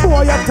back, sound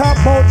boy, I talk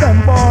about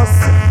them boss.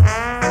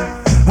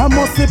 I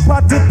must see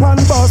party pan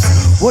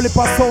bus. Holy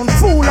pa sound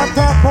fool I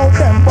talk about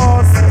them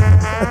boss.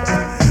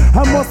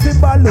 I must see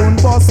balloon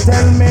bus.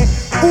 Tell me,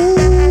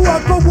 ooh, I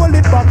go hold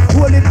it back.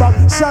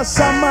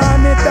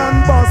 Shashamane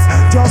done bus.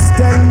 Just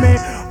tell me,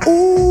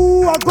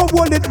 ooh, I go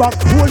hold it back.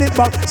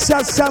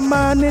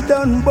 Shashamane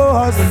done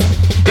bus.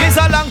 It's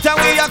a long time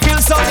we a kill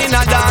son in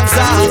a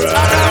dancer. A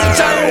long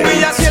time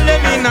we a kill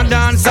them in a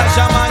dancer.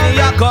 Shashamane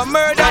a go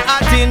murder a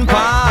tin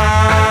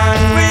pan.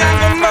 We a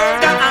go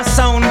murder a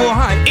sound boy.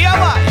 Yeah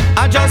boy,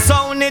 I just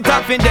sound it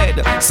up in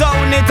dead.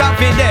 Sound it up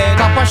in dead.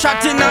 Copper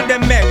shot in a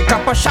them men,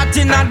 copper shot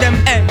in a them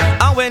head.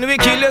 And when we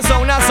kill your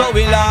sound, so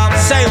we laugh.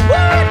 Say what?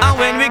 And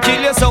when we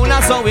kill your sound,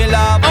 so we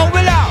laugh. Oh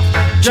we laugh.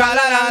 Tra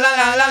la la la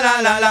la la la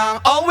la la.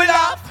 Oh we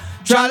laugh.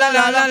 Tra la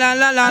la la la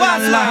la la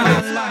la.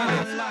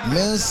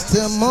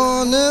 Mr.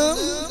 Morning,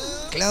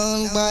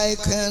 clown by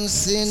can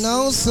see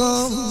no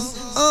song.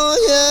 Oh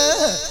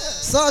yeah,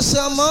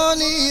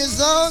 Shashamane is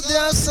out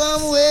there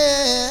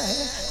somewhere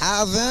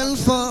having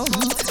fun.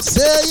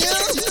 Say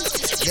yeah,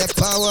 the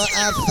power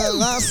of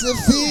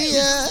philosophy,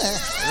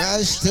 yeah.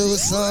 Rush to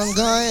sun,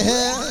 go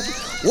ahead.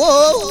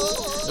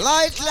 Whoa,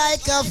 light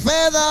like a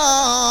feather.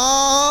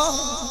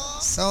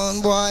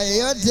 Sound boy,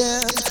 you're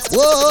dead.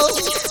 Whoa,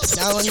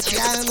 sound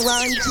clown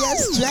won't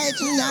just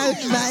straighten out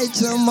by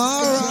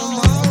tomorrow.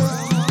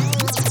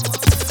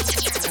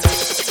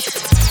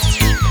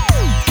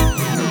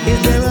 Is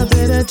there a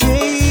better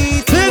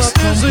day? This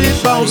is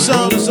it, bounce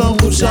sound, the song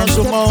from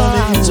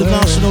Shashamane,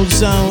 international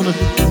sound.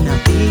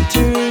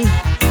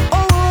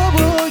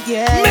 Oh,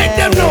 yeah. Make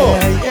them know.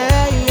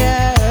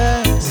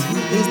 Yes.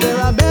 Is there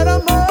a better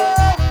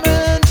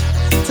moment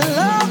to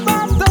love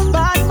off the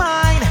bad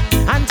mind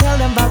and tell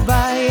them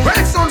bye-bye?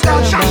 Great sound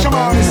called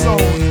Shashamane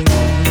sound.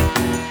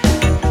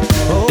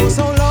 Oh,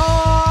 so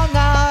long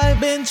I've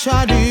been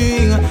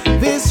treading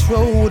this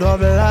road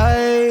of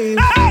life,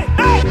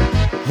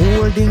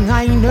 holding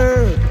on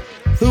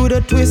through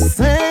the twists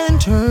and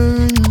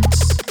turns.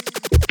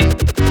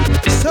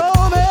 So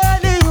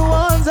many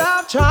ones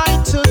I've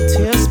tried to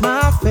test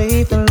my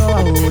faith,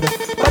 Lord,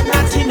 but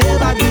nothing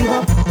ever give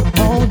up.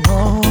 Oh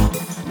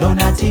no,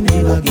 nothing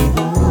ever give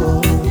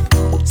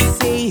up.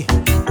 See,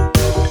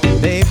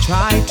 they've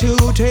tried to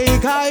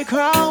take my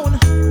crown.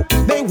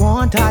 They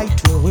want I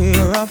to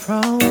wear a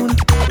frown.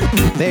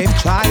 They've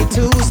tried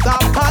to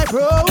stop my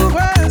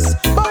progress,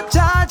 but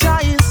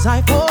Jaja is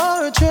my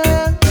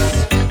fortress.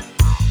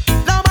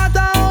 No matter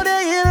how the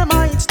hill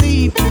might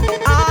steep,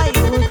 I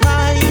will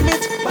climb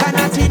it, but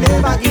nothing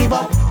ever give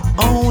up.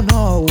 Oh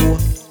no,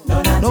 I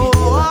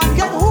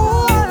can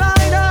hold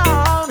I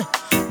down.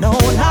 No,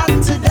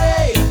 not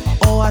today,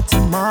 or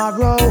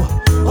tomorrow,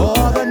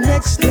 or the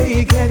next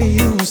day. Can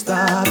you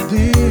stop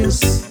this?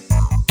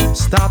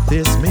 Stop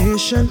this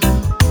mission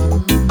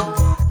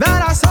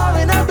that I saw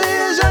in a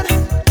vision.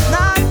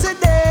 Not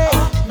today,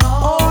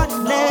 or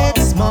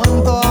next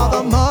month, or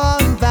the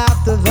month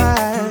after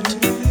that.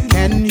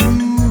 Can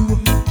you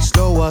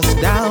slow us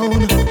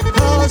down?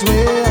 'Cause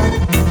we're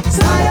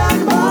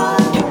Zion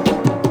born.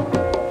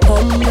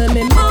 Humble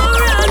me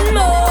more and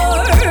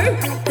more.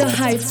 The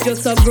heights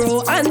just a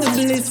grow and the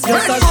bliss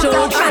just a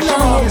show. And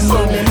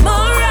humble me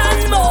more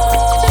and more.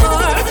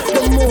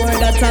 The more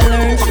that I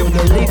learn, show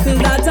the little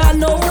that I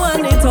know,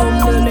 and it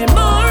humble me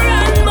more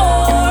and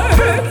more.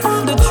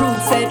 The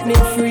truth set me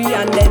free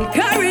and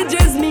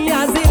encourages me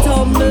as it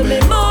humble me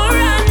more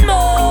and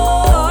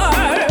more.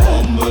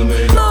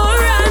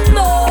 More and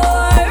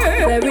more.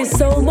 There is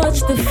so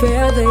much to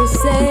fear, they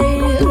say.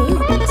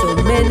 So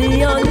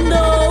many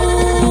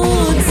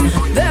unknowns.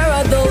 There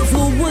are those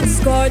who would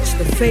scorch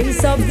the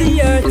face of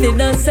the earth in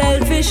a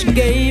selfish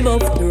game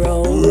of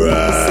thrones.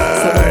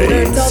 Some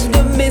alert of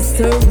the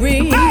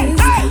mysteries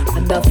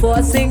and are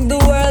forcing the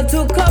world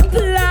to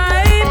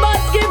comply.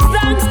 But give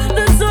thanks,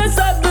 the source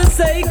of the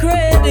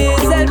sacred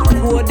is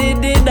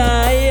encoded in I.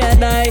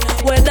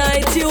 When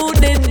I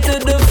tune into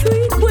the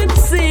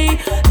frequency,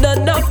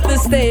 none of the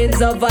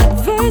stains of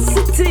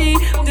adversity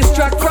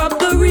distract from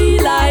the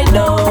real I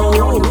know.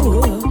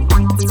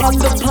 Of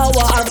the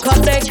power I'm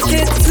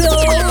connected to.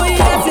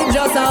 Yes, it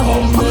just a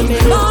humble me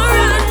more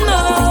and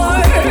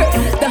more.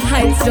 The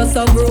heights just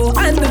a grow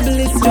and the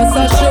bliss just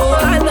a show.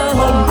 And a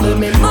humble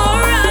me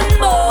more and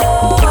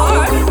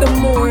more. The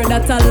more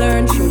that I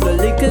learn through the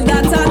little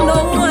that I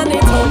know, and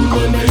it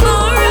humble me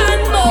more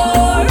and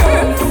more.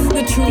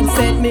 The truth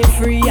set me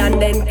free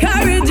and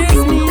encourages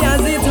me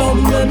as it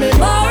humble me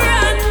more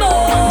and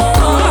more.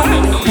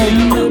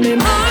 Humble me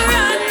more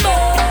and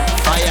more.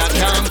 Fire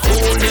can't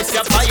cool this,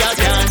 your fire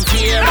can't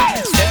tear.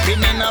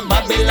 Stepping in a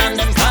Babylon,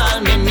 them call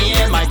me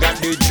near. My God,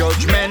 the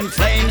judgment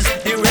flames,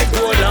 the red,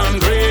 gold and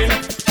green.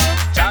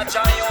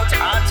 Cha-cha, youth,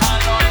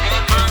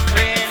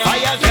 evergreen.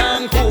 Fire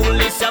can't cool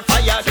this, your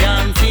fire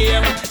can't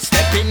tear.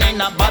 Stepping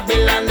in a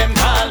Babylon, them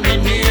call me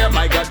near.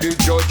 My God, the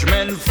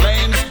judgment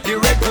flames, the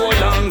red,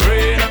 gold and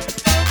green.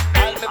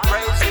 All the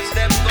praises,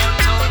 them go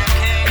to the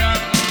King.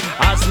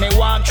 As me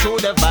walk through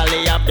the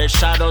valley of the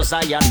shadows,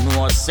 I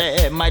know,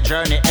 say, my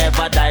journey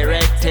ever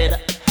directed.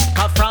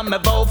 cause from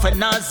above for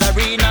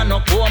Nazarene,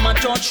 no coma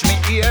touch me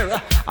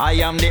here. I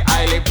am the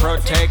highly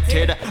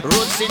protected,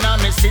 roots in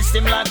my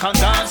system like a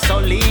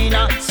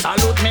gasolina.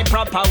 Salute me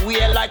proper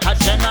way like a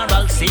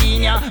general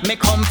senior. Me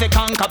come to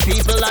conquer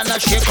people and I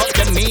shake up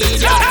the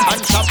media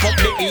and chop up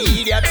the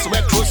idiots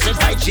we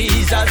crucify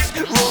Jesus.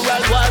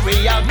 Rural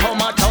warrior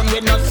come a town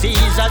with no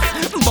Caesars.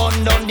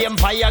 Burn down the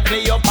empire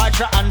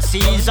Cleopatra and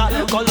Caesar.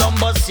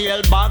 Columbus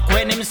sailed back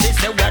when him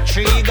sister were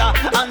trigger.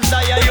 And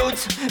Zaya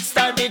youth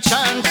started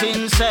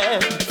chanting say,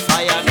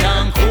 fire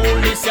can't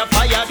cool this, your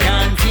fire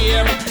can't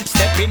tear.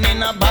 Stepping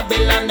in a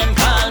Babylon, them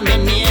call me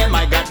name.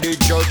 I got the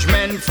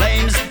judgment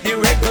flames, the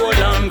red, gold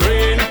and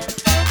green.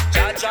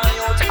 Jaja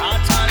youth,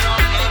 hot and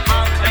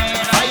clean.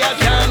 Fire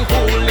can't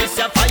cool this,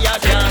 your fire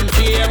can't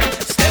tear.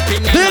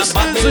 Stepping in This a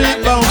Babylon, is the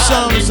Inbound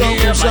Sound, song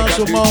from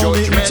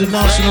Shashamane,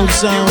 international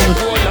sound.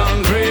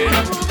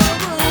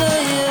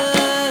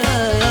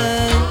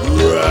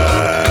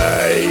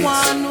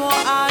 One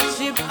more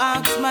hardship,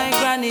 ask my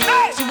granny.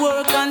 She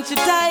work and she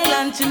tile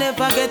and she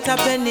never get a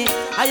penny.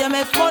 I am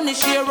a funny,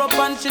 share up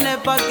and she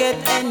never get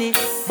any.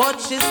 But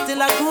she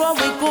still a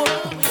growing good.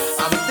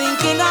 I'm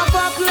thinking of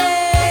a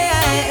place.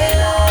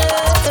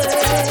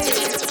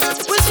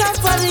 We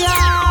suffer the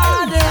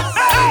hardest,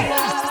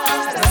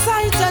 the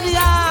sight of the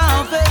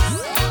harvest.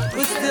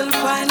 We still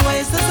find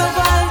ways to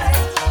survive.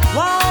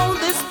 Wow,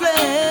 this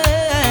place.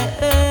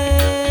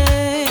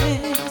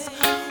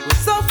 We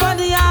suffer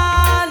the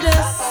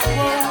hardest,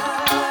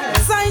 the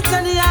sight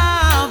of the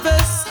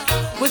harvest.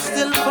 We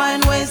still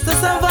find ways to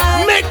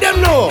survive. Make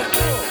them know.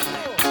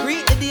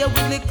 Read the day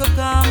with liquor,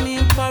 calm me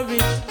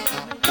encourage.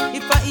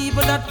 If I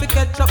evil that we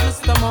catch up my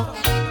stomach,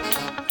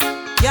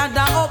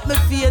 gather up my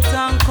faith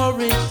and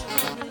courage.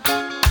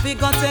 We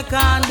gon' take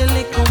on the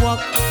liquor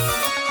walk.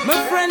 My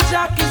friend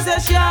Jackie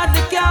says she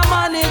hardly can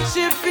manage.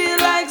 She feel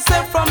like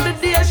say from the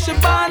day she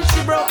born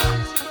she broke.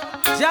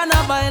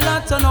 Jana buy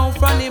lot now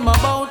from him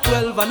about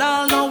 12 and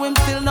all know him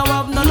still no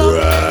have no love.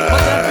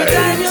 But every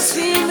time you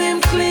see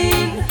him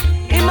clean,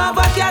 him have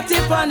a cat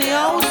on the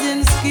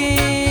housing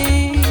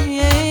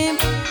scheme.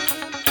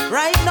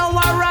 Right now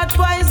I rat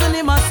poison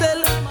him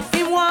myself.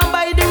 He want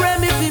buy the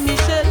Remy for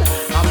Michelle.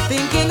 I'm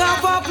thinking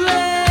of a place.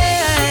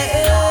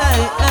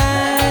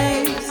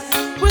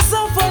 We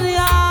suffer the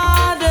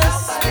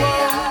hardest,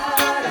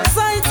 the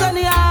sight and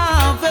the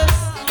harvest.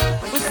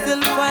 We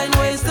still find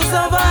ways to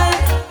survive.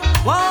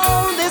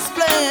 Wow, this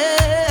place.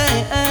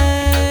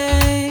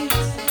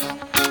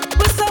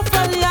 We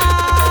suffer the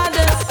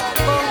hardest,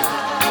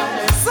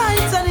 the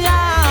sight and the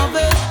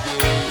harvest.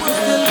 We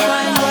still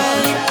find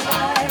ways.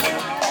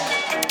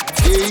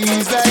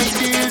 Days like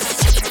this,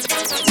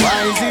 why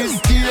is it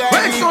still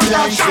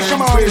like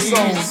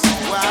this?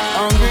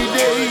 Hungry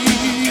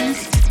days,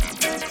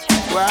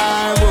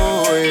 why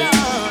boy?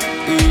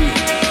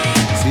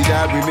 See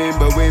that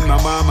remember when my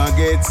mama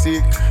gets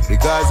sick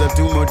because of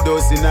too much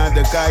dosing at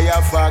the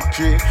Kaya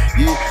factory.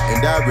 Yeah,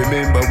 and I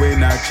remember when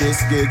her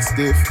chest gets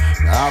stiff,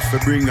 I have to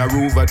bring her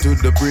over to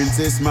the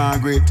Princess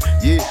Margaret.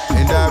 Yeah,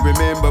 and I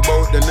remember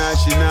about the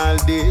national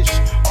dish,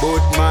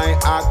 but my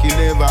hockey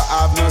never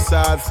have no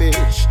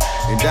saltfish.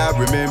 And I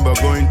remember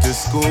going to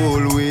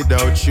school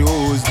without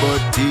shoes,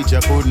 but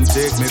teacher couldn't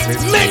take me to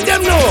school. Make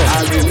them know.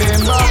 I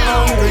remember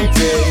hungry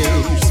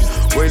days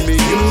when me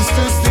used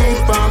to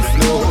sleep on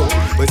floor,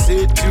 but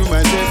said to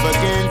myself I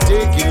can't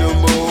take it no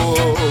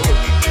more,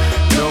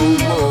 no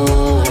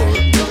more.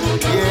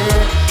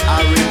 Yeah,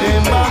 I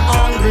remember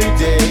hungry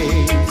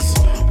days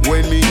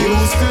when me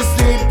used to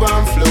sleep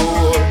on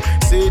floor,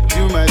 said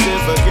to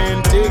myself I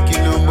can't take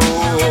it no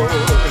more,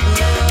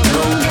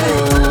 no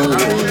more.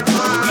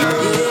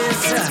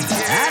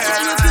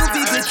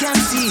 Can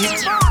see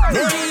it,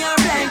 many are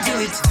blind to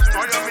it.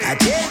 A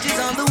change is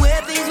on the way,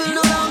 things will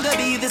no longer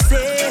be the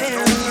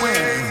same.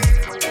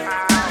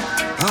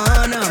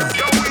 Oh no,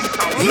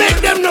 make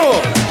them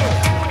know.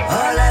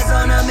 All eyes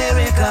on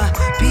America,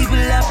 people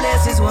and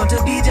places want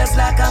to be just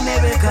like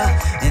America,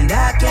 and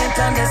I can't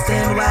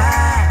understand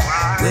why.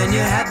 When you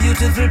have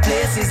beautiful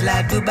places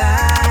like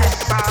Dubai,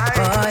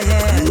 oh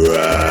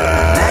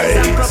yeah, nice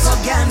and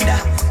propaganda.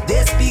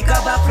 They speak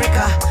of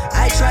Africa.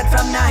 I tried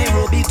from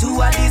Nairobi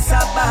to Addis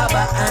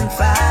Ababa and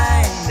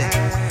find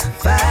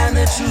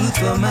the truth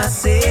for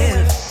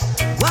myself.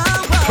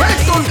 Wow,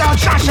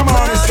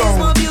 Shashamane is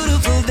more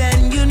beautiful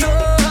than you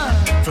know.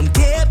 From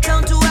Cape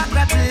Town to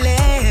Accra to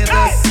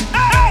Lagos,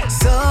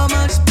 so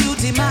much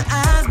beauty my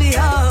eyes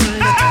behold.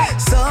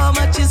 So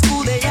much is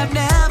cool they have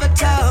never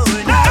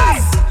told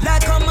us.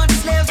 Like how much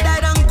slaves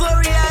died on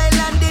Goree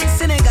Island in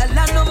Senegal,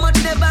 and how much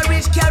never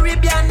reached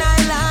Caribbean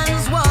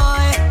islands.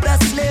 Why the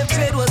slave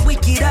trade was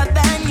wickeder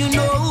than you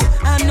know.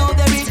 I know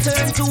they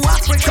return to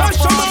Africa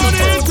for gold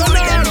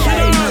and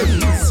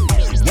diamonds.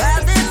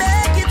 While they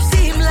make it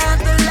seem like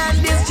the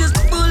land is just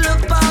full of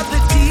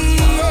poverty.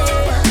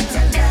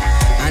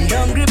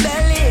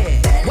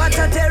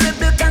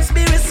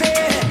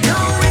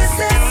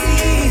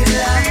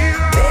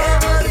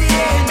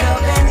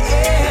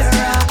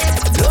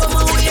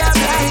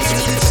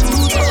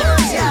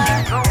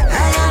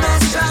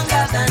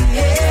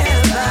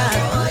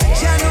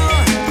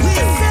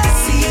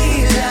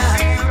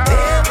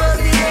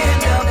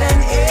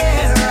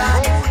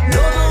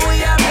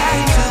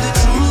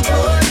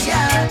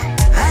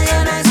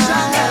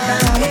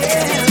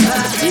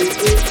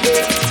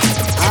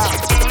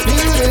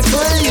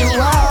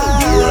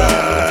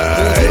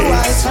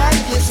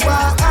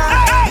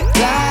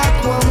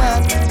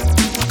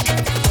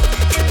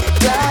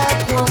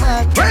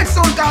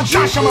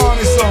 called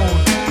Shashamane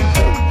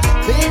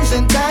sound. Things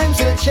and times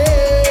will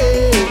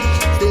change.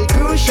 Still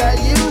crucial,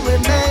 you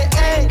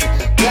remain.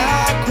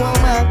 Black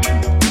woman.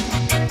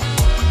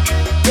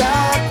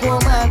 Black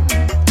woman.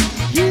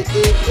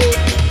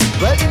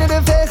 Well, in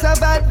the face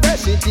of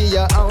adversity,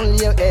 you own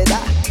your head.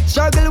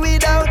 Struggle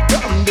without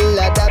grumble,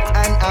 adapt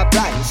and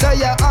apply. So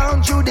your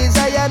own true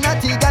desire,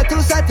 not eager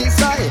to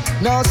satisfy.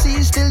 Now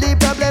see still the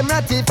problem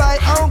ratify.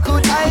 How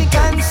could I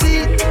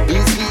conceal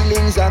these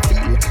feelings I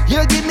feel?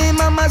 You give me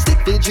mama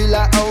stick the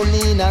driller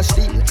only in a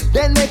steel.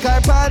 Then make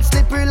her part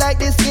slippery like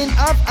the skin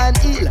of an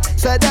eel.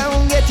 So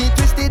don't get it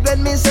twisted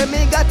when me say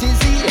me got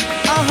his heel.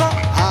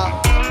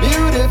 How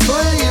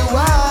beautiful you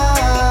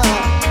are.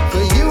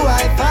 For you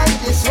I fight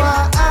this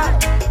war.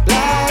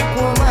 Black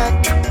woman.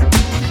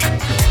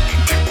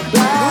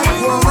 Black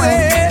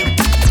woman.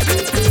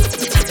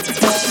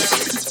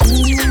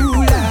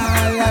 Ooh la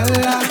la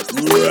la.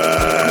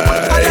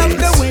 Right. I love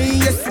the way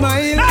you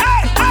smile.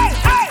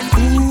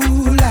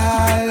 Ooh la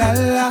la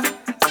la.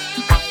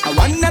 I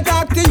wanna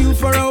talk to you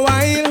for a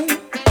while.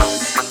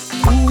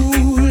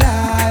 Ooh la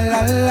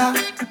la la.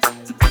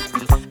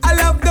 I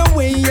love the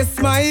way you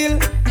smile.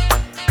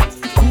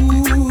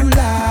 Ooh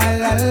la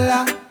la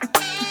la.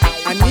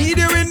 I need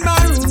you in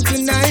my room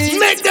tonight.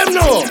 Make them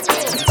know.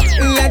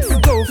 Let's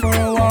go for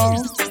a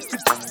walk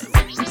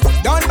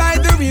down by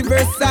the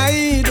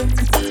riverside.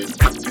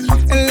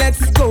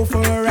 Let's go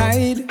for a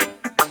ride.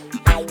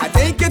 I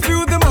take you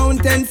through the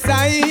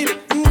mountainside.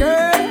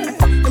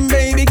 Girl,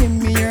 baby, give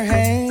me your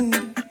hand,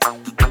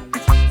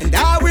 and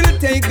I will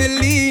take the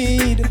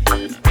lead.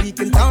 We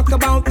can talk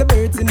about the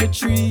birds in the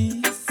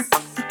trees.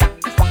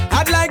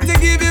 I'd like to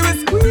give you a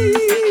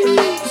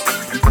squeeze.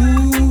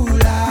 Ooh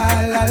la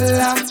la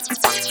la.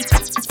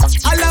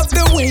 I love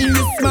the way you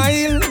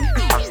smile.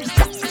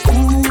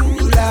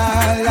 Ooh la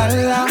la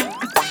la.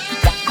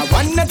 I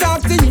wanna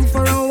talk to you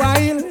for a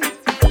while.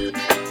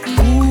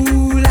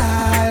 Ooh la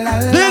la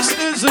la. This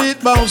is the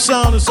Hitbound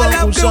sound of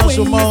Uncle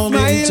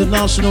Shashamane,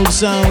 international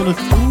sound.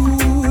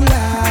 Ooh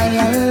la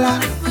la la.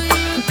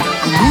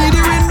 I need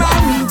you in my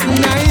room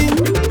tonight.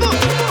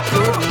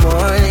 Good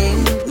morning.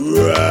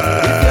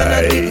 Right. If you're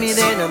not with me,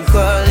 then I'm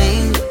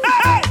calling.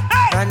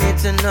 I need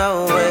to know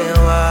where you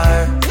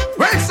are.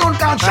 Where's some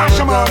called I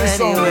will go Shashamane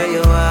sound? anywhere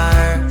you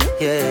are.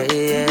 Yeah,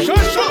 yeah.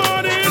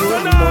 Shashamane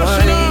Good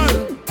morning.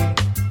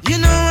 You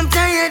know I'm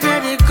tired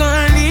of the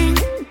calling.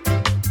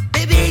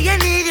 Baby, I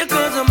need you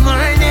 'cause I'm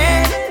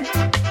morning.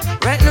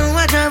 Right now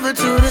I travel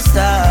to the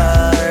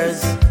stars.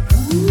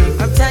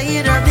 I'm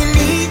tired of the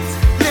late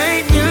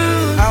night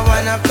news. I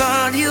wanna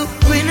call you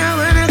when I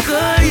wanna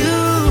call you.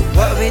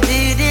 What we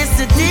did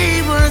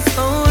yesterday was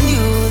old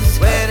news.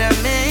 Wait a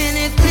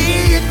minute,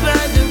 please,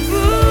 by the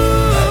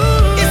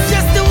rules. It's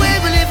just the way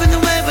we live and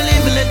the way we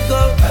live, let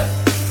go.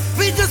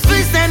 We just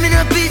spend time in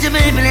a beach,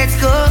 baby, let's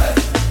go.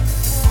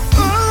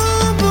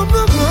 Oh,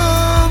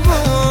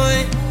 boy,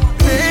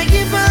 make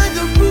it by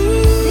the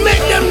rules.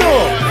 Make them know.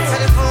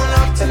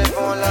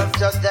 Telephone love,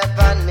 just that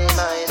on me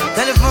mind.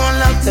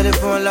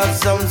 Telephone love,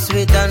 sound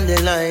sweet on the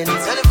line.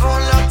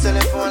 Telephone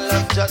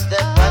love, just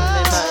that on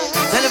me mind.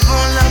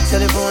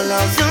 Telephone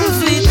love, sound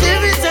sweet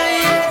every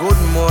time.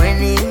 Good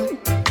morning,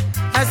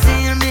 I see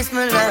you miss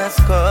my last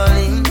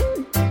calling.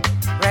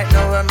 Right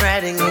now I'm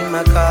riding in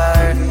my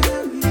car,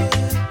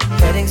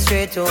 heading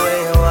straight to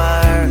where you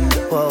are.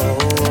 Whoa,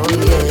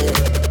 yeah.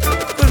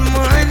 Good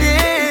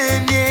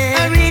morning,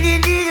 yeah. I really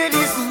need you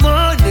this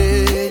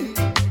morning.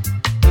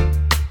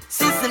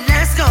 Since the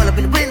last call, I've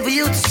been waiting for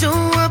you to show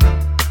up.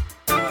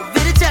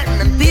 Been chatting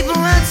and people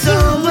aren't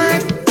sober.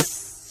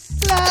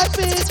 Life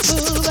is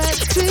cool and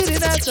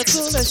treated as so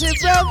cool as she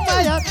broke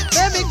my heart.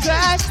 Let me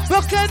cry,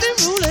 broken the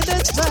rule and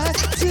that's my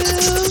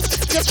too.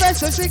 The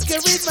pressure she can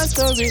read my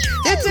story.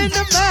 It's in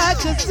the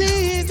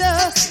magazine,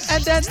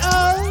 and then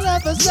all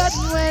of a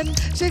sudden when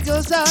she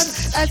goes on,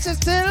 and she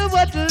still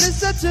want to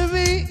listen to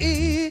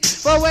me.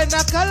 But when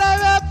I call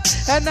her up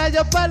and I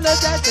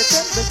apologize, she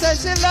tell me say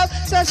she love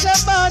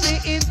Shashamane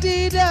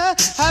indeed.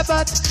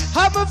 But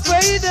I'm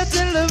afraid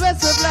until the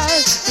rest of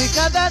life,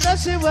 because I know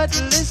she want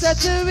to listen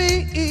to me.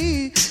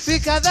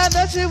 Because I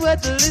know she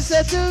would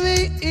listen to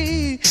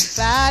me.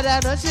 Lord, I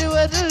know she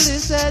would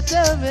listen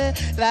to me.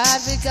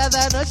 Lord, because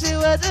I know she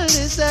would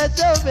listen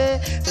to me.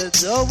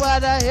 Don't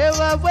wanna hear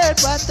a word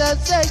but I'm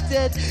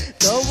said.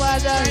 Don't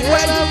wanna hear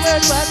a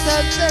word but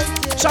I'm said.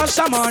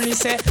 Shashamane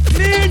say,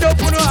 lean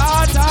up on your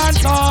heart and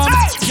come.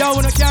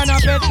 You no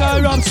cannot bet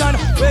corruption.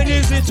 When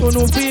is it to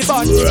no be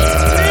born?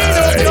 Lean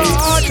up your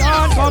heart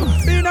and come.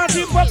 Be not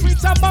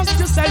hypocrite amongst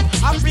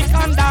yourself,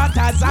 African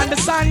daughters and the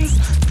sons.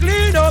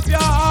 Clean up your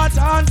heart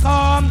and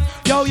come.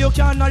 Yo, you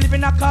cannot live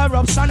in a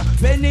corruption.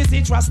 When is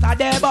it Rasta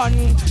de bun?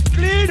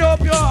 Clean up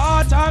your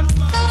heart and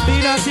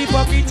be not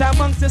hypocrite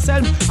amongst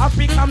yourself.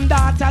 African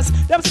daughters,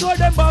 them store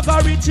them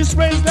bugger riches,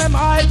 raise them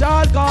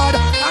idol God.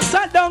 I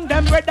sat down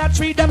them bread that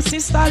treat them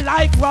sister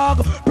like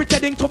rug.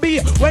 Pretending to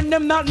be when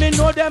them not, me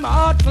know them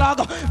heart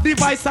clog.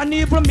 Device and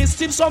evil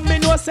mischief, some me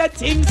know say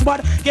things,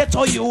 but get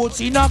to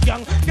youth in a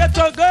gang, get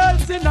to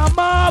girls in a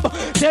mob.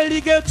 Tell the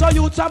get to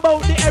youth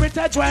about the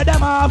heritage where them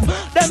have.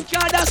 Them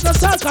can't dash no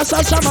sucker,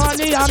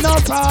 Shashamane and no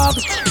frog.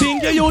 Being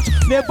the youth,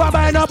 never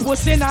buy no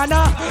pussy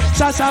nana.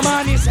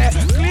 Shashamane say,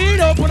 clean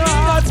up on the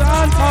heart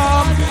and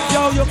come.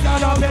 Yo, you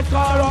cannot make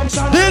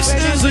corruption. This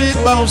is it,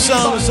 bounce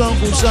sound, the song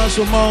from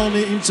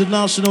Shashamane,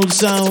 international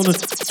sound.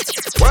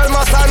 Well,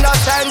 must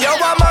understand, yo,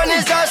 a man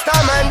is just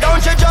a man.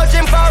 Don't you judge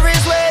him for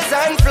his ways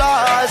and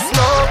flaws,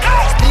 no.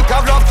 Speak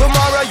of love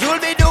tomorrow, you'll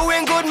be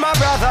doing good, my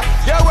brother.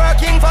 You're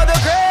working for the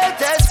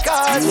greatest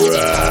cause.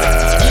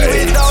 Right.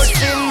 Without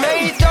sin,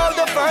 made out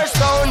the first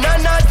stone,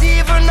 and not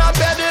even a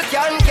pebble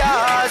can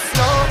cast,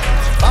 no.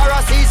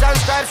 Pharisees and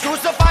scribes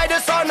crucify the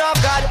Son of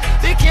God.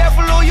 Be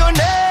careful who you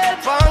nail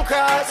on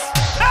cross.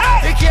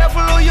 Be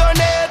careful who you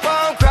nail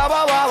on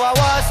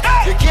cross.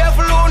 Be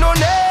careful who no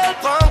nail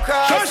on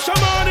cross.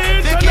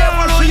 Be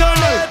careful who you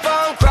nail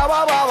on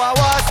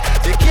cross.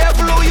 Be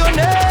careful who you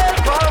nail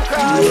on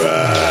cross.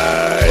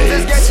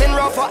 It's getting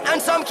rougher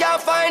and some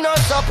can't find no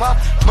supper,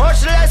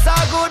 much less a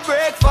good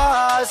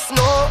breakfast.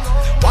 No,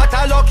 what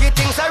a lucky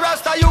thing, say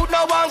Rasta youth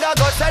no longer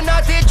guts and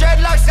not the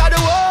dreadlocks got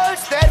the world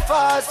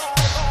steadfast.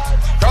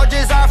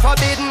 Grudges are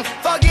forbidden,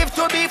 forgive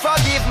to be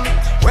forgiven.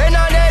 When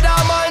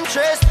another man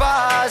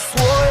trespass,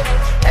 whoa.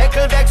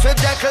 Heckle vex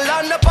with Jekyll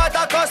and the pot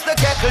across the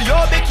kettle.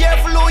 Yo, be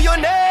careful who you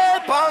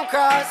nail on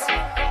cross.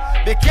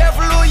 Be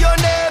careful who you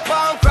nail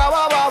on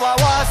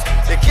cross.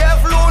 Be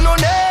careful who no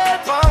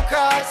nail on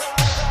cross.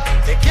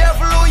 Be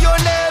careful who you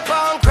nail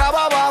on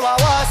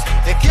cross.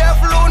 Be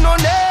careful who no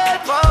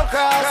nail on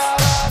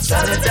cross.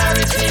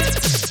 Solidarity.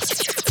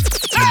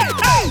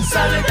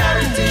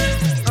 Solidarity.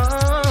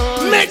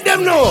 Make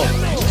them know.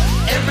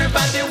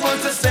 Everybody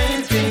wants the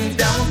same thing,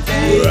 don't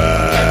they?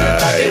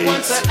 Right. Everybody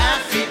wants a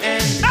happy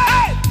end.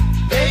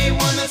 They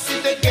wanna see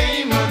the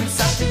game on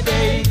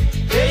Saturday.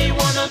 They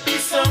wanna be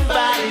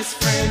somebody's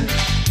friend.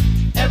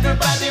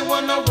 Everybody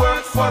wanna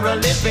work for a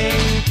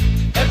living.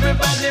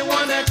 Everybody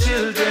want their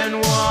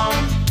children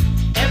warm.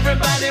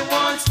 Everybody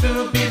wants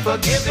to be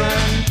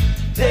forgiven.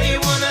 They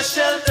want a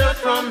shelter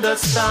from the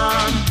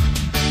storm.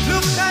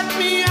 Look at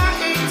me, I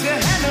hate your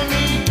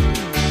enemy.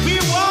 We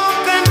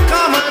walk on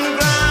common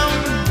ground.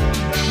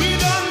 We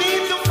don't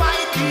need to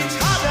fight each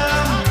other.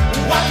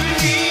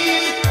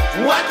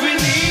 What we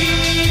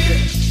need.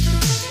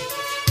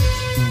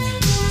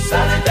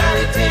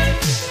 Solidarity.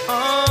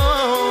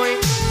 Oh,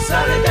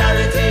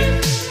 solidarity.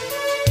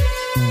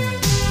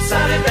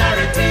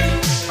 Solidarity.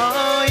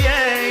 Oh,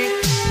 yeah.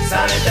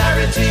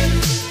 Solidarity.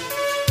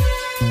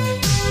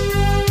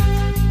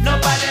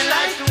 Nobody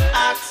likes to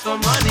ask for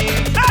money.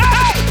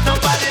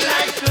 Nobody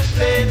likes to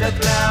play the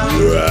clown.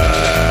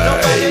 Right.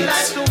 Nobody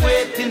likes to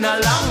wait in a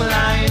long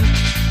line.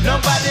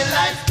 Nobody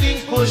likes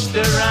being pushed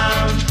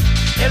around.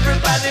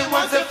 Everybody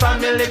wants a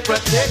family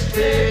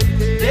protected.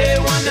 They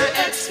want to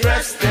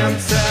express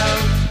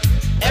themselves.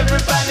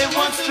 Everybody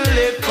wants to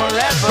live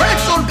forever. Great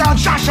song called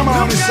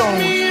Shashamane song.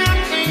 Look at me, I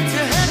hate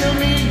your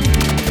enemy.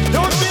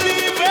 Don't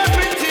believe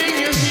everything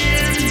you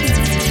hear.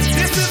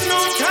 This is no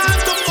time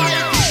to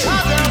fight each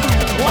other.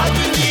 What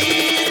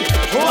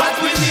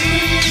we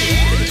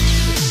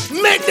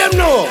need. Make them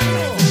know.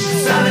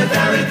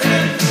 Solidarity.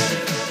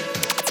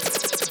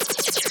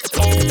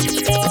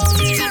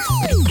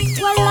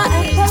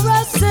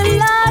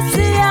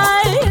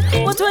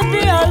 But when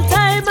the old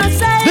time I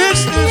say, this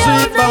is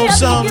it, bounce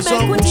sound, the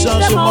song from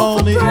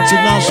Shashamane,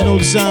 international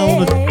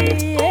sound.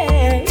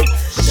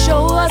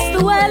 Show us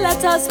the way,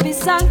 let us be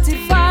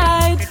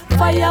sanctified.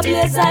 Fire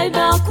blaze, I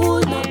now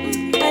cool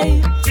nothing.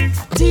 Hey.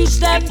 Teach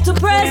them to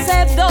pray,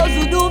 save those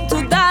who doomed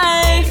to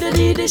die. The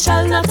needy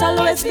shall not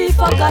always be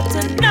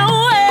forgotten. No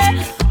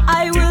way.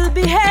 I will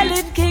be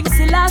hailing King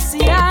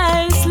Selassie.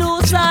 I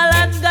slew Saul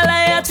and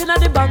Goliath in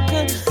the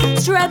buckle.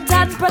 Strength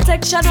and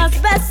protection as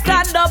best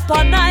stand up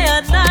on I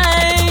and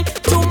I.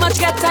 Too much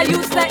get I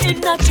use the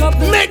inner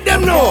trouble. Make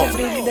them know. I've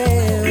been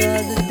there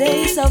all the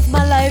days of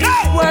my life.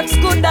 Works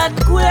good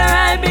and queer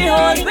I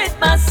behold with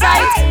my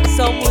sight.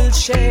 Some will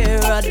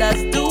share,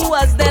 others do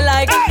as they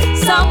like.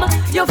 Some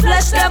you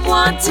flesh them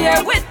want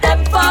tear with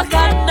them fork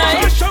and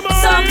knife. Some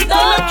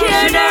don't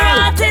care, their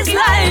heart is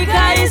like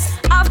ice.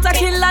 After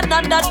kill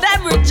another,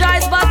 them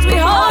rejoice, but we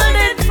hold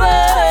it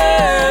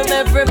firm.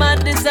 Every man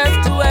deserves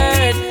to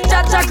earn.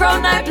 Jaja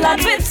crown I plan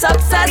with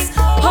success.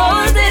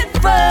 Hold it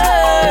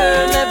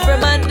firm. Every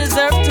man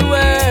deserves to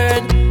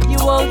earn. You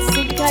won't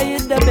sink I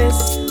in the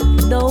mess.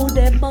 Know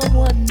them I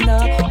wonder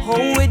how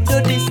we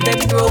do this.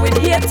 Them grow with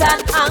hate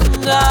and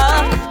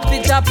anger.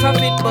 pitch a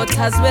profit, but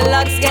as well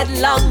locks get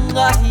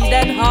longer, heat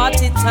and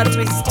heart it's a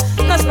twist.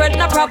 No spread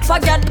no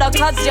propaganda,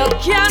 cause you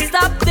can't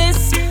stop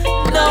this.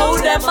 Now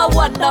them I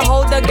wonder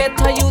how they get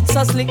a youth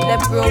so slick, them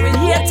growing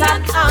hate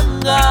and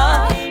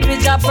anger.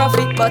 Pitch a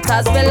profit, but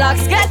as well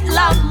locks get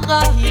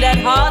longer, heat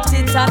and heart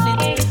it's a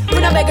knit. We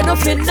not begging no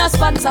fin, no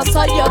sponsor,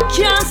 so you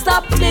can't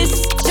stop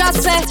this.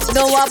 Just say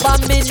no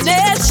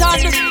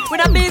abomination. We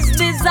not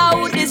business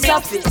out this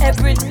of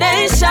every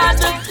nation.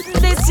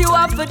 This you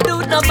have to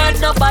do, no man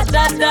no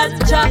better than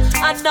Jah.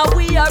 And now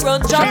we are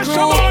on Jah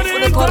crew.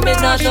 We coming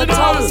on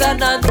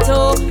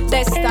 2002.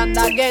 They stand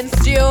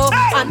against you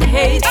and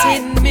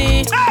hating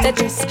me. They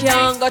just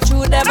can't go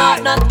through them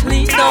out, not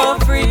clean or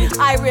free.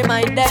 I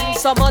remind them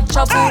so much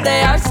of who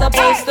they are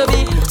supposed to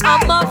be.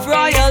 I'm of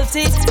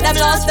royalty, them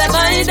lost them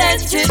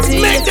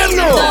identity. Make them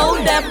know. Now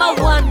them I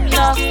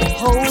wonder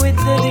how it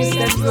do this,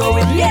 them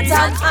growing hate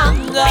and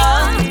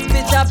anger.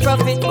 Pitch a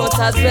profit, but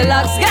as well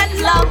as get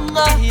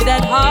longer, heat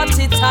and heart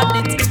it's on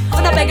it.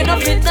 I'm not begging no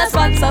fitness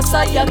sponsor,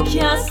 so you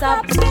can't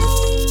stop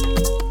this.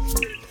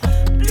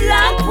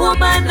 Black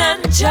woman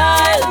and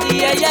child,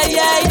 yeah, yeah,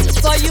 yeah.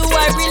 For you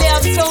I really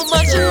have so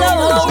much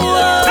love.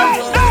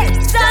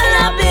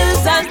 Dollar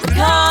bills and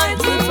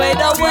coins will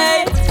fade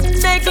away.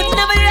 They could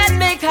never yet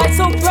make I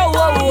so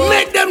proud.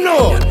 Make them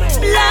know.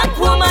 Black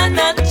woman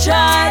and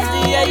child,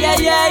 yeah, yeah,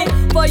 yeah.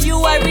 For you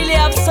I really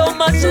have so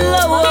much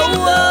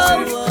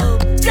love.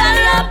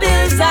 Dollar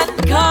bills and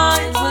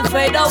coins will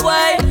fade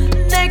away.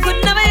 They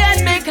could never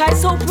yet make I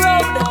so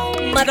proud.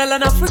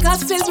 Motherland Africa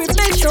still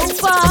remains so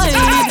fine.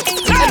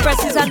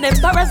 Empresses and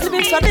emperors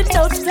living from in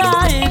those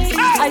times.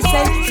 I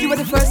say you were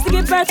the first to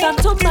give birth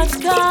unto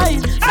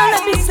mankind. Now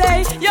let me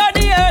say you're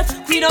the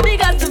earth, queen of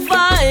began to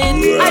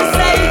find. I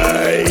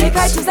say take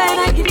I to Zion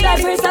and give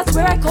thy praise. That's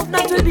where I come,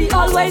 that will be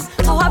always.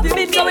 How have you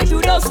been going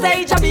through those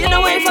stages? I've been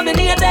away from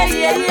any day,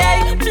 yeah,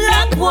 yeah.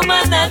 Black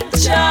woman and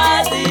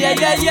child, yeah,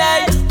 yeah,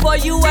 yeah. For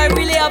you I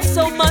really have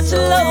so much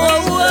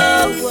love.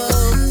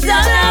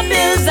 Dollar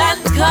bills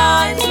and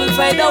coins will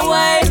fade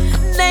away.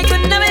 They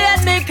could never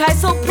yet make I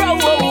so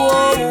proud.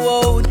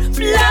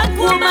 Black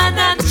woman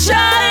and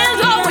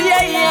child, oh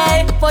yeah,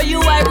 yeah. For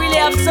you I really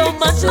have so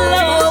much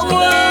love.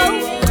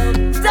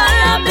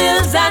 Dollar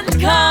bills and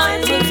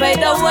coins will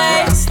fade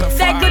away.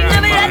 They could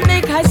never yet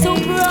make I so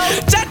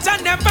proud.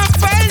 Jaja never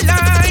fail,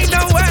 I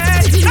know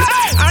way.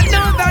 I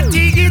know that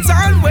he is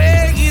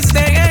always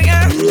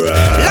there.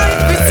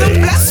 Life is a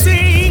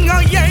blessing, oh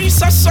yeah.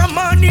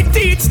 Shashamane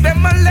teach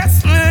them a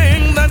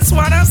lesson. That's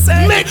what I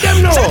say. Make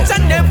them know. Jaja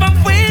never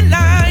fail,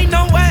 I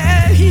know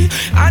way.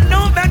 I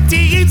know that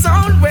he is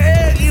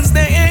always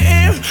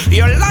there.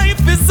 Your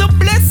life is a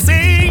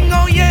blessing,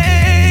 oh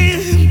yeah.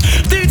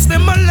 Teach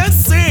them a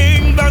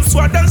lesson. That's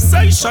what I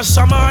say.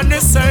 Shashamane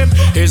say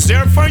is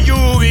there for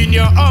you in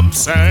your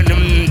ups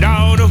and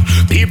down.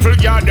 People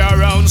gather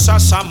around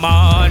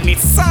Shashamane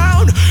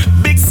sound.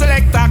 Big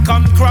selector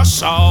come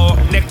crush out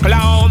the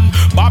clown.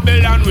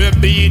 Babylon will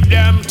beat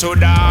them to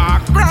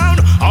the ground.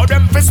 How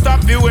them fist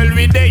up you will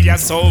be there.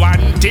 So one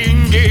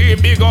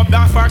thingy. Big up the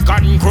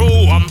African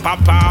crew and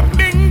Papa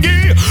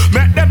Bingy.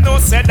 Make them know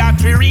say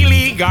that we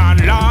really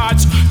gone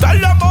large. Tell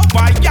them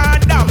over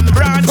yard and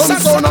branch. Some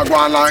son a go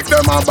on like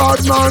them a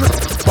bad man,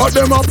 but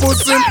them a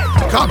pussy.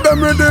 Cap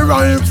them with the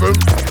rifle,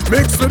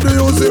 mix with the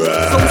music.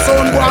 Some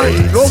son boy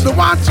love the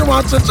watch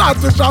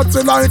it,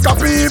 chatty like a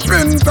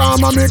peeping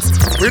Tom a mix.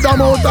 With a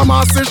mouth a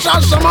massive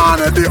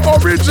Shashamane, the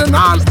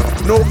original.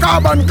 No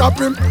carbon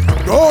copy.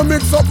 Don't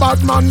mix up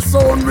Batman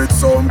sound with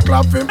some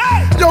clapping.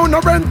 You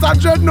no rent a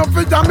dread, no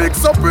figure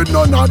mix up with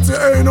no naughty,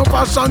 ain't no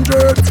fashion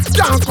dread.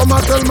 Can't come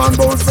and tell man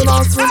bouncing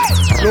and swing.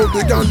 No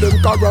big and them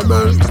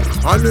caramel,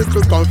 a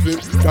little coffee.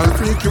 Can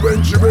freak you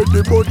when she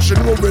ready, but she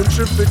know when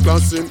she fit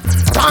classing.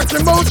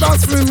 Talking about a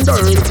swing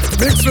girl,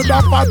 mix with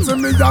a party,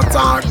 me a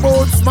talk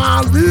about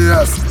small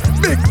waist.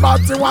 Big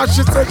party, what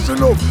she say she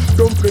love.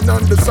 Dumpling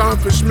and the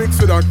sandfish mix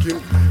with a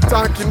king.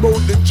 Talking about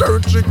the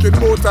church chicken,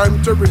 more time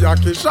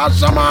teriyaki.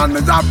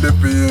 Shashamane have the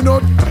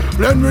peanut,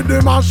 blend with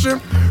the machine.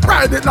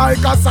 Ride it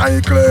like a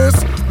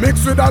cyclist,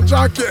 mix with a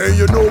jockey. And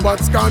you know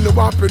what's gonna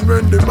happen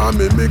when the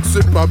mommy mix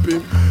it pop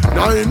him.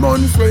 9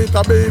 months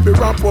later, baby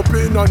wrap up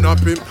in a nap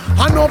him.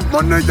 Enough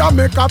money ya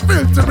make a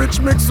filthy rich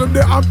mix with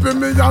the happy.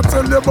 Me ya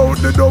tell you about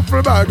the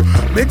duffel bag.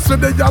 Mix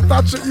with the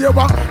yattachi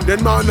ewa.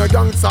 Then man a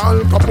gangster Al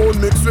Capone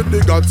mix with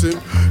the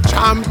Gatin.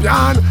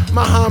 Champion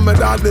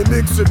Muhammad Ali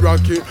mix with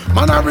Rocky.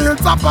 Man a real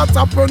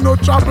tapper no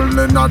trouble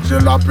in a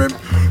jalopy.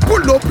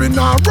 Pull up in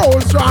a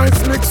Rolls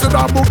Royce mix with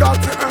a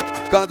Bugatti.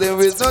 Cause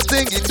there is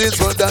nothing in this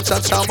world that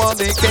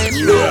Shashamane can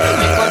do.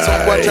 Because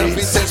of what can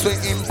be sense when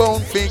him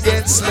bound fi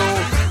get slow.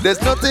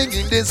 There's nothing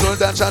in this world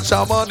that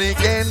Shashamane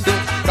can do.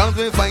 Cause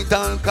we fight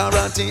all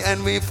karate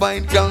and we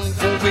fight kung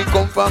fu. We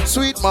come from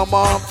sweet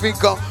mama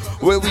Africa,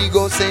 where we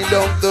go say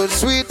love the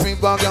sweet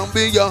river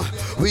Gambia.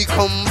 We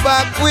come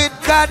back with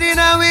God in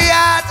our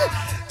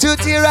heart to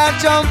tear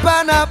and jump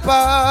and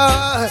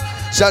apart.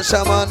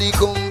 Shashamane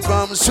come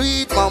from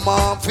sweet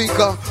mama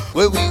Africa,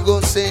 where we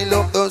go sail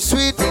up the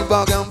sweet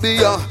river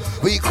Gambia.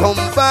 We come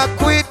back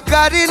with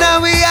God in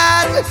our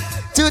heart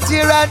to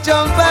tear and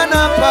jump and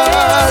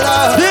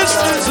apart. This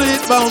is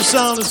it, bound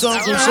sound. It's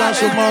Uncle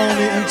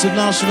Shashamane,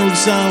 international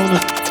sound.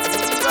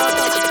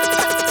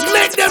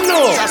 Make them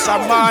know.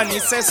 Shashamane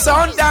says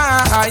son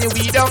die,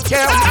 we don't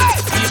care.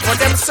 People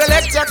them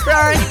select a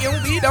crime,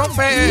 we don't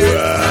fail.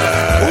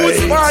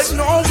 Who's fault?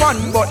 No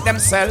one but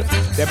themselves.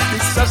 Them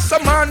this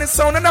Shashamane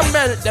sound and a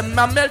melt, them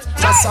a melt.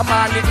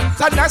 Shashamane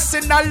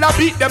international, I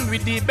beat them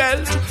with the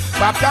belt.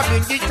 Papa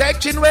Bingy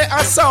taking away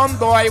a sound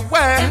boy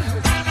well.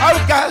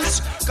 Oh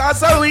gosh,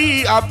 cause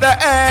we have the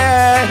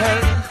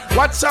hell.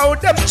 Watch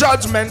out them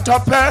judgment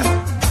up here.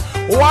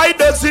 Why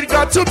does it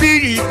got to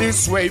be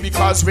this way?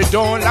 Because we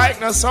don't like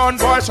no sound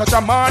boy.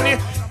 Shashamane,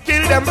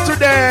 kill them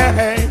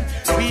today.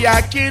 We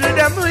are kill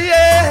them,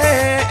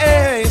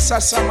 yeah.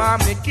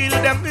 Shashamane, kill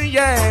them,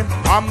 yeah.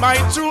 Am I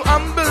too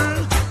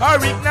humble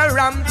or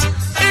ignorant?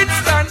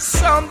 Instant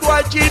sound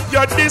boy, keep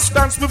your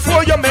distance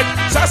before you make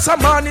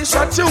Shashamane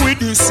shot you with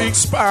the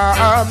 6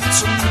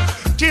 pumps.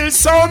 Kill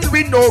sound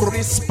with no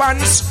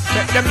response.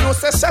 Make them know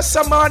say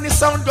Shashamane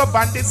sound go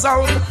band the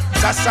zone.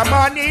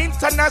 Shashamane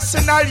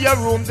international, you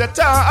room the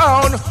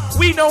town.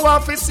 We no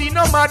want to see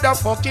no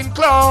motherfucking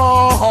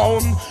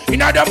clown.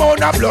 In other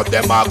amount of blood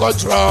them a go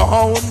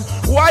drown.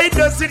 Why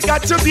does it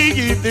got to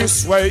be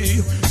this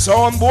way?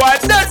 Some boy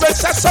dead but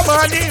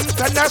Shashamane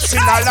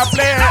international a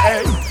play.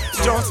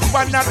 Just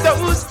one of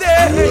those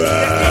days.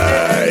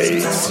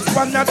 Right.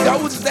 One of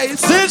those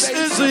days. This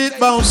is it,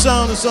 bound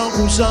sound. It's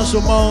Uncle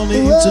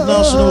Shashamane,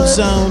 international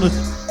sound.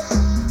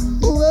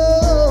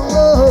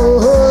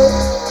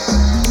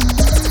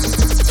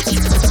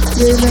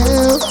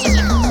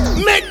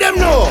 Make them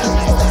know.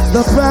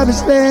 The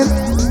promised land.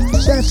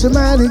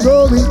 Shashamane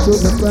going to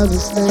the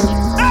promised land.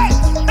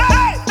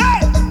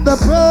 The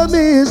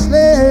promised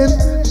land.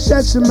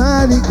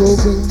 Shashamane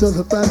going to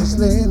the promised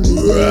land.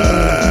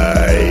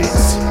 Right.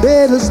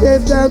 Better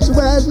step down to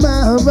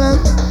Asmahaba.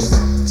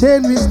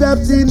 10 we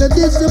stopped in the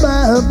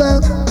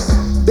Disababa.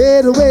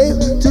 Better way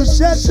to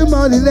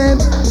Shashamane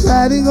land.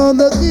 Riding on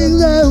the King's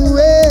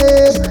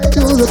Highway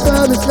to the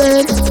promised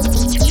land.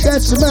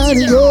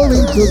 Shashamane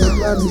going to the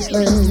promised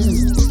land.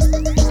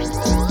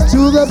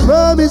 To the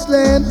promised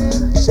land.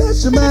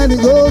 Shashamane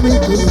going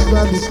to the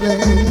promised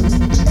land.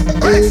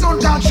 Hey.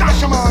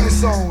 Shashamane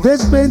song.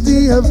 There's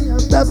plenty of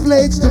the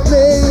plates to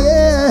play,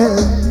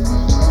 yeah.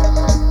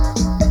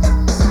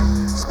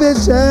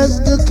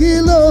 Just a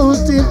kilo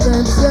tip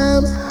and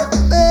Sam.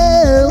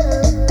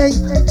 Hey,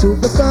 to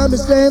the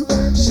promised land.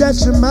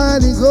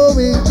 Shashamane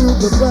going to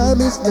the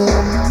promised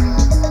land.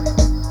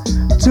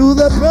 To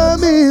the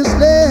promised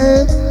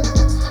land.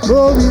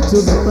 Going to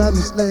the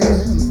promised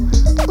land.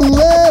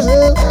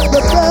 Well,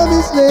 the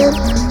promised land.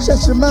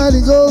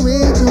 Shashamane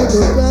going to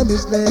the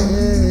promised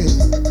land.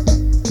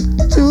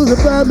 To the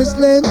promised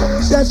land.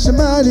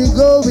 Shashamane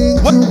going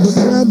to the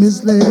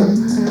promised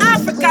land.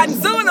 African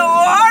Zulu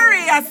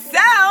warrior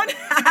sound.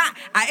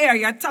 I hear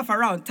you're tough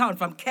around town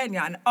from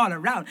Kenya and all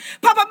around.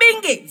 Papa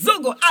Bingy,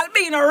 Zugo,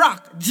 Albino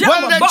Rock,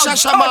 Jumbo, well, then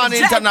Shashamane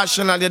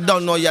International, you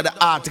don't know you're the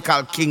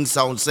article King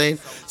Sound saying.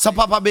 So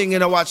Papa Bingy,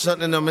 you watch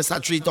something, Mr.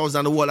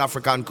 3000, the whole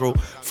African crew.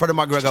 Freddie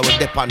McGregor will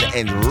dip on the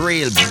end.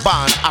 Real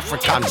band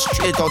African,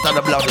 straight out of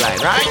the bloodline,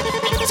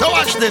 right? So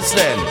watch this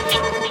then.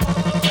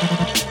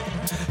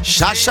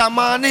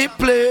 Shashamane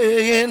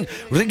playing,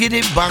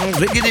 riggedy bang,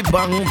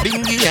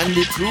 Bingy and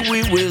the crew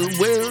we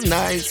will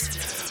nice.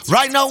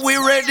 Right now we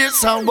ready,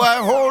 sound boy,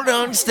 hold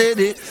on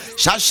steady.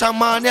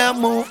 Shashamane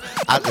move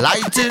at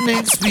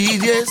lightning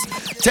speed, yes.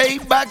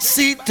 Take back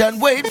seat and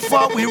wait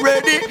for we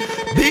ready.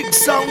 Big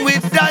song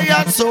with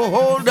Diane, so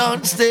hold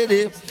on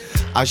steady.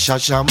 A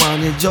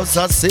Shashamane just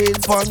a sail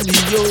on the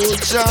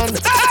ocean.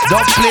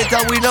 Don't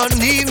later we don't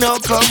need no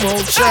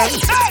commotion.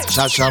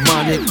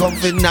 Shashamane come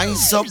for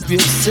nice up your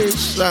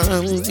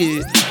session,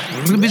 yeah.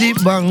 Ribbidi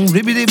bang.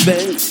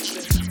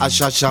 A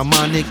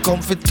Shashamane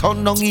come for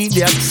turn down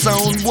idiot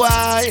sound,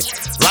 why?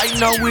 Right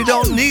now we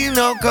don't need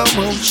no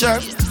commotion.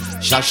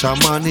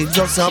 Shashamane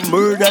just a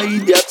murder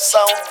idiot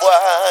sound,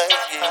 why?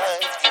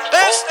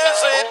 This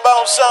is it,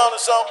 bound sound.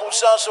 It's Uncle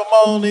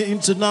Shashamane,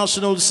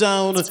 international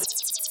sound.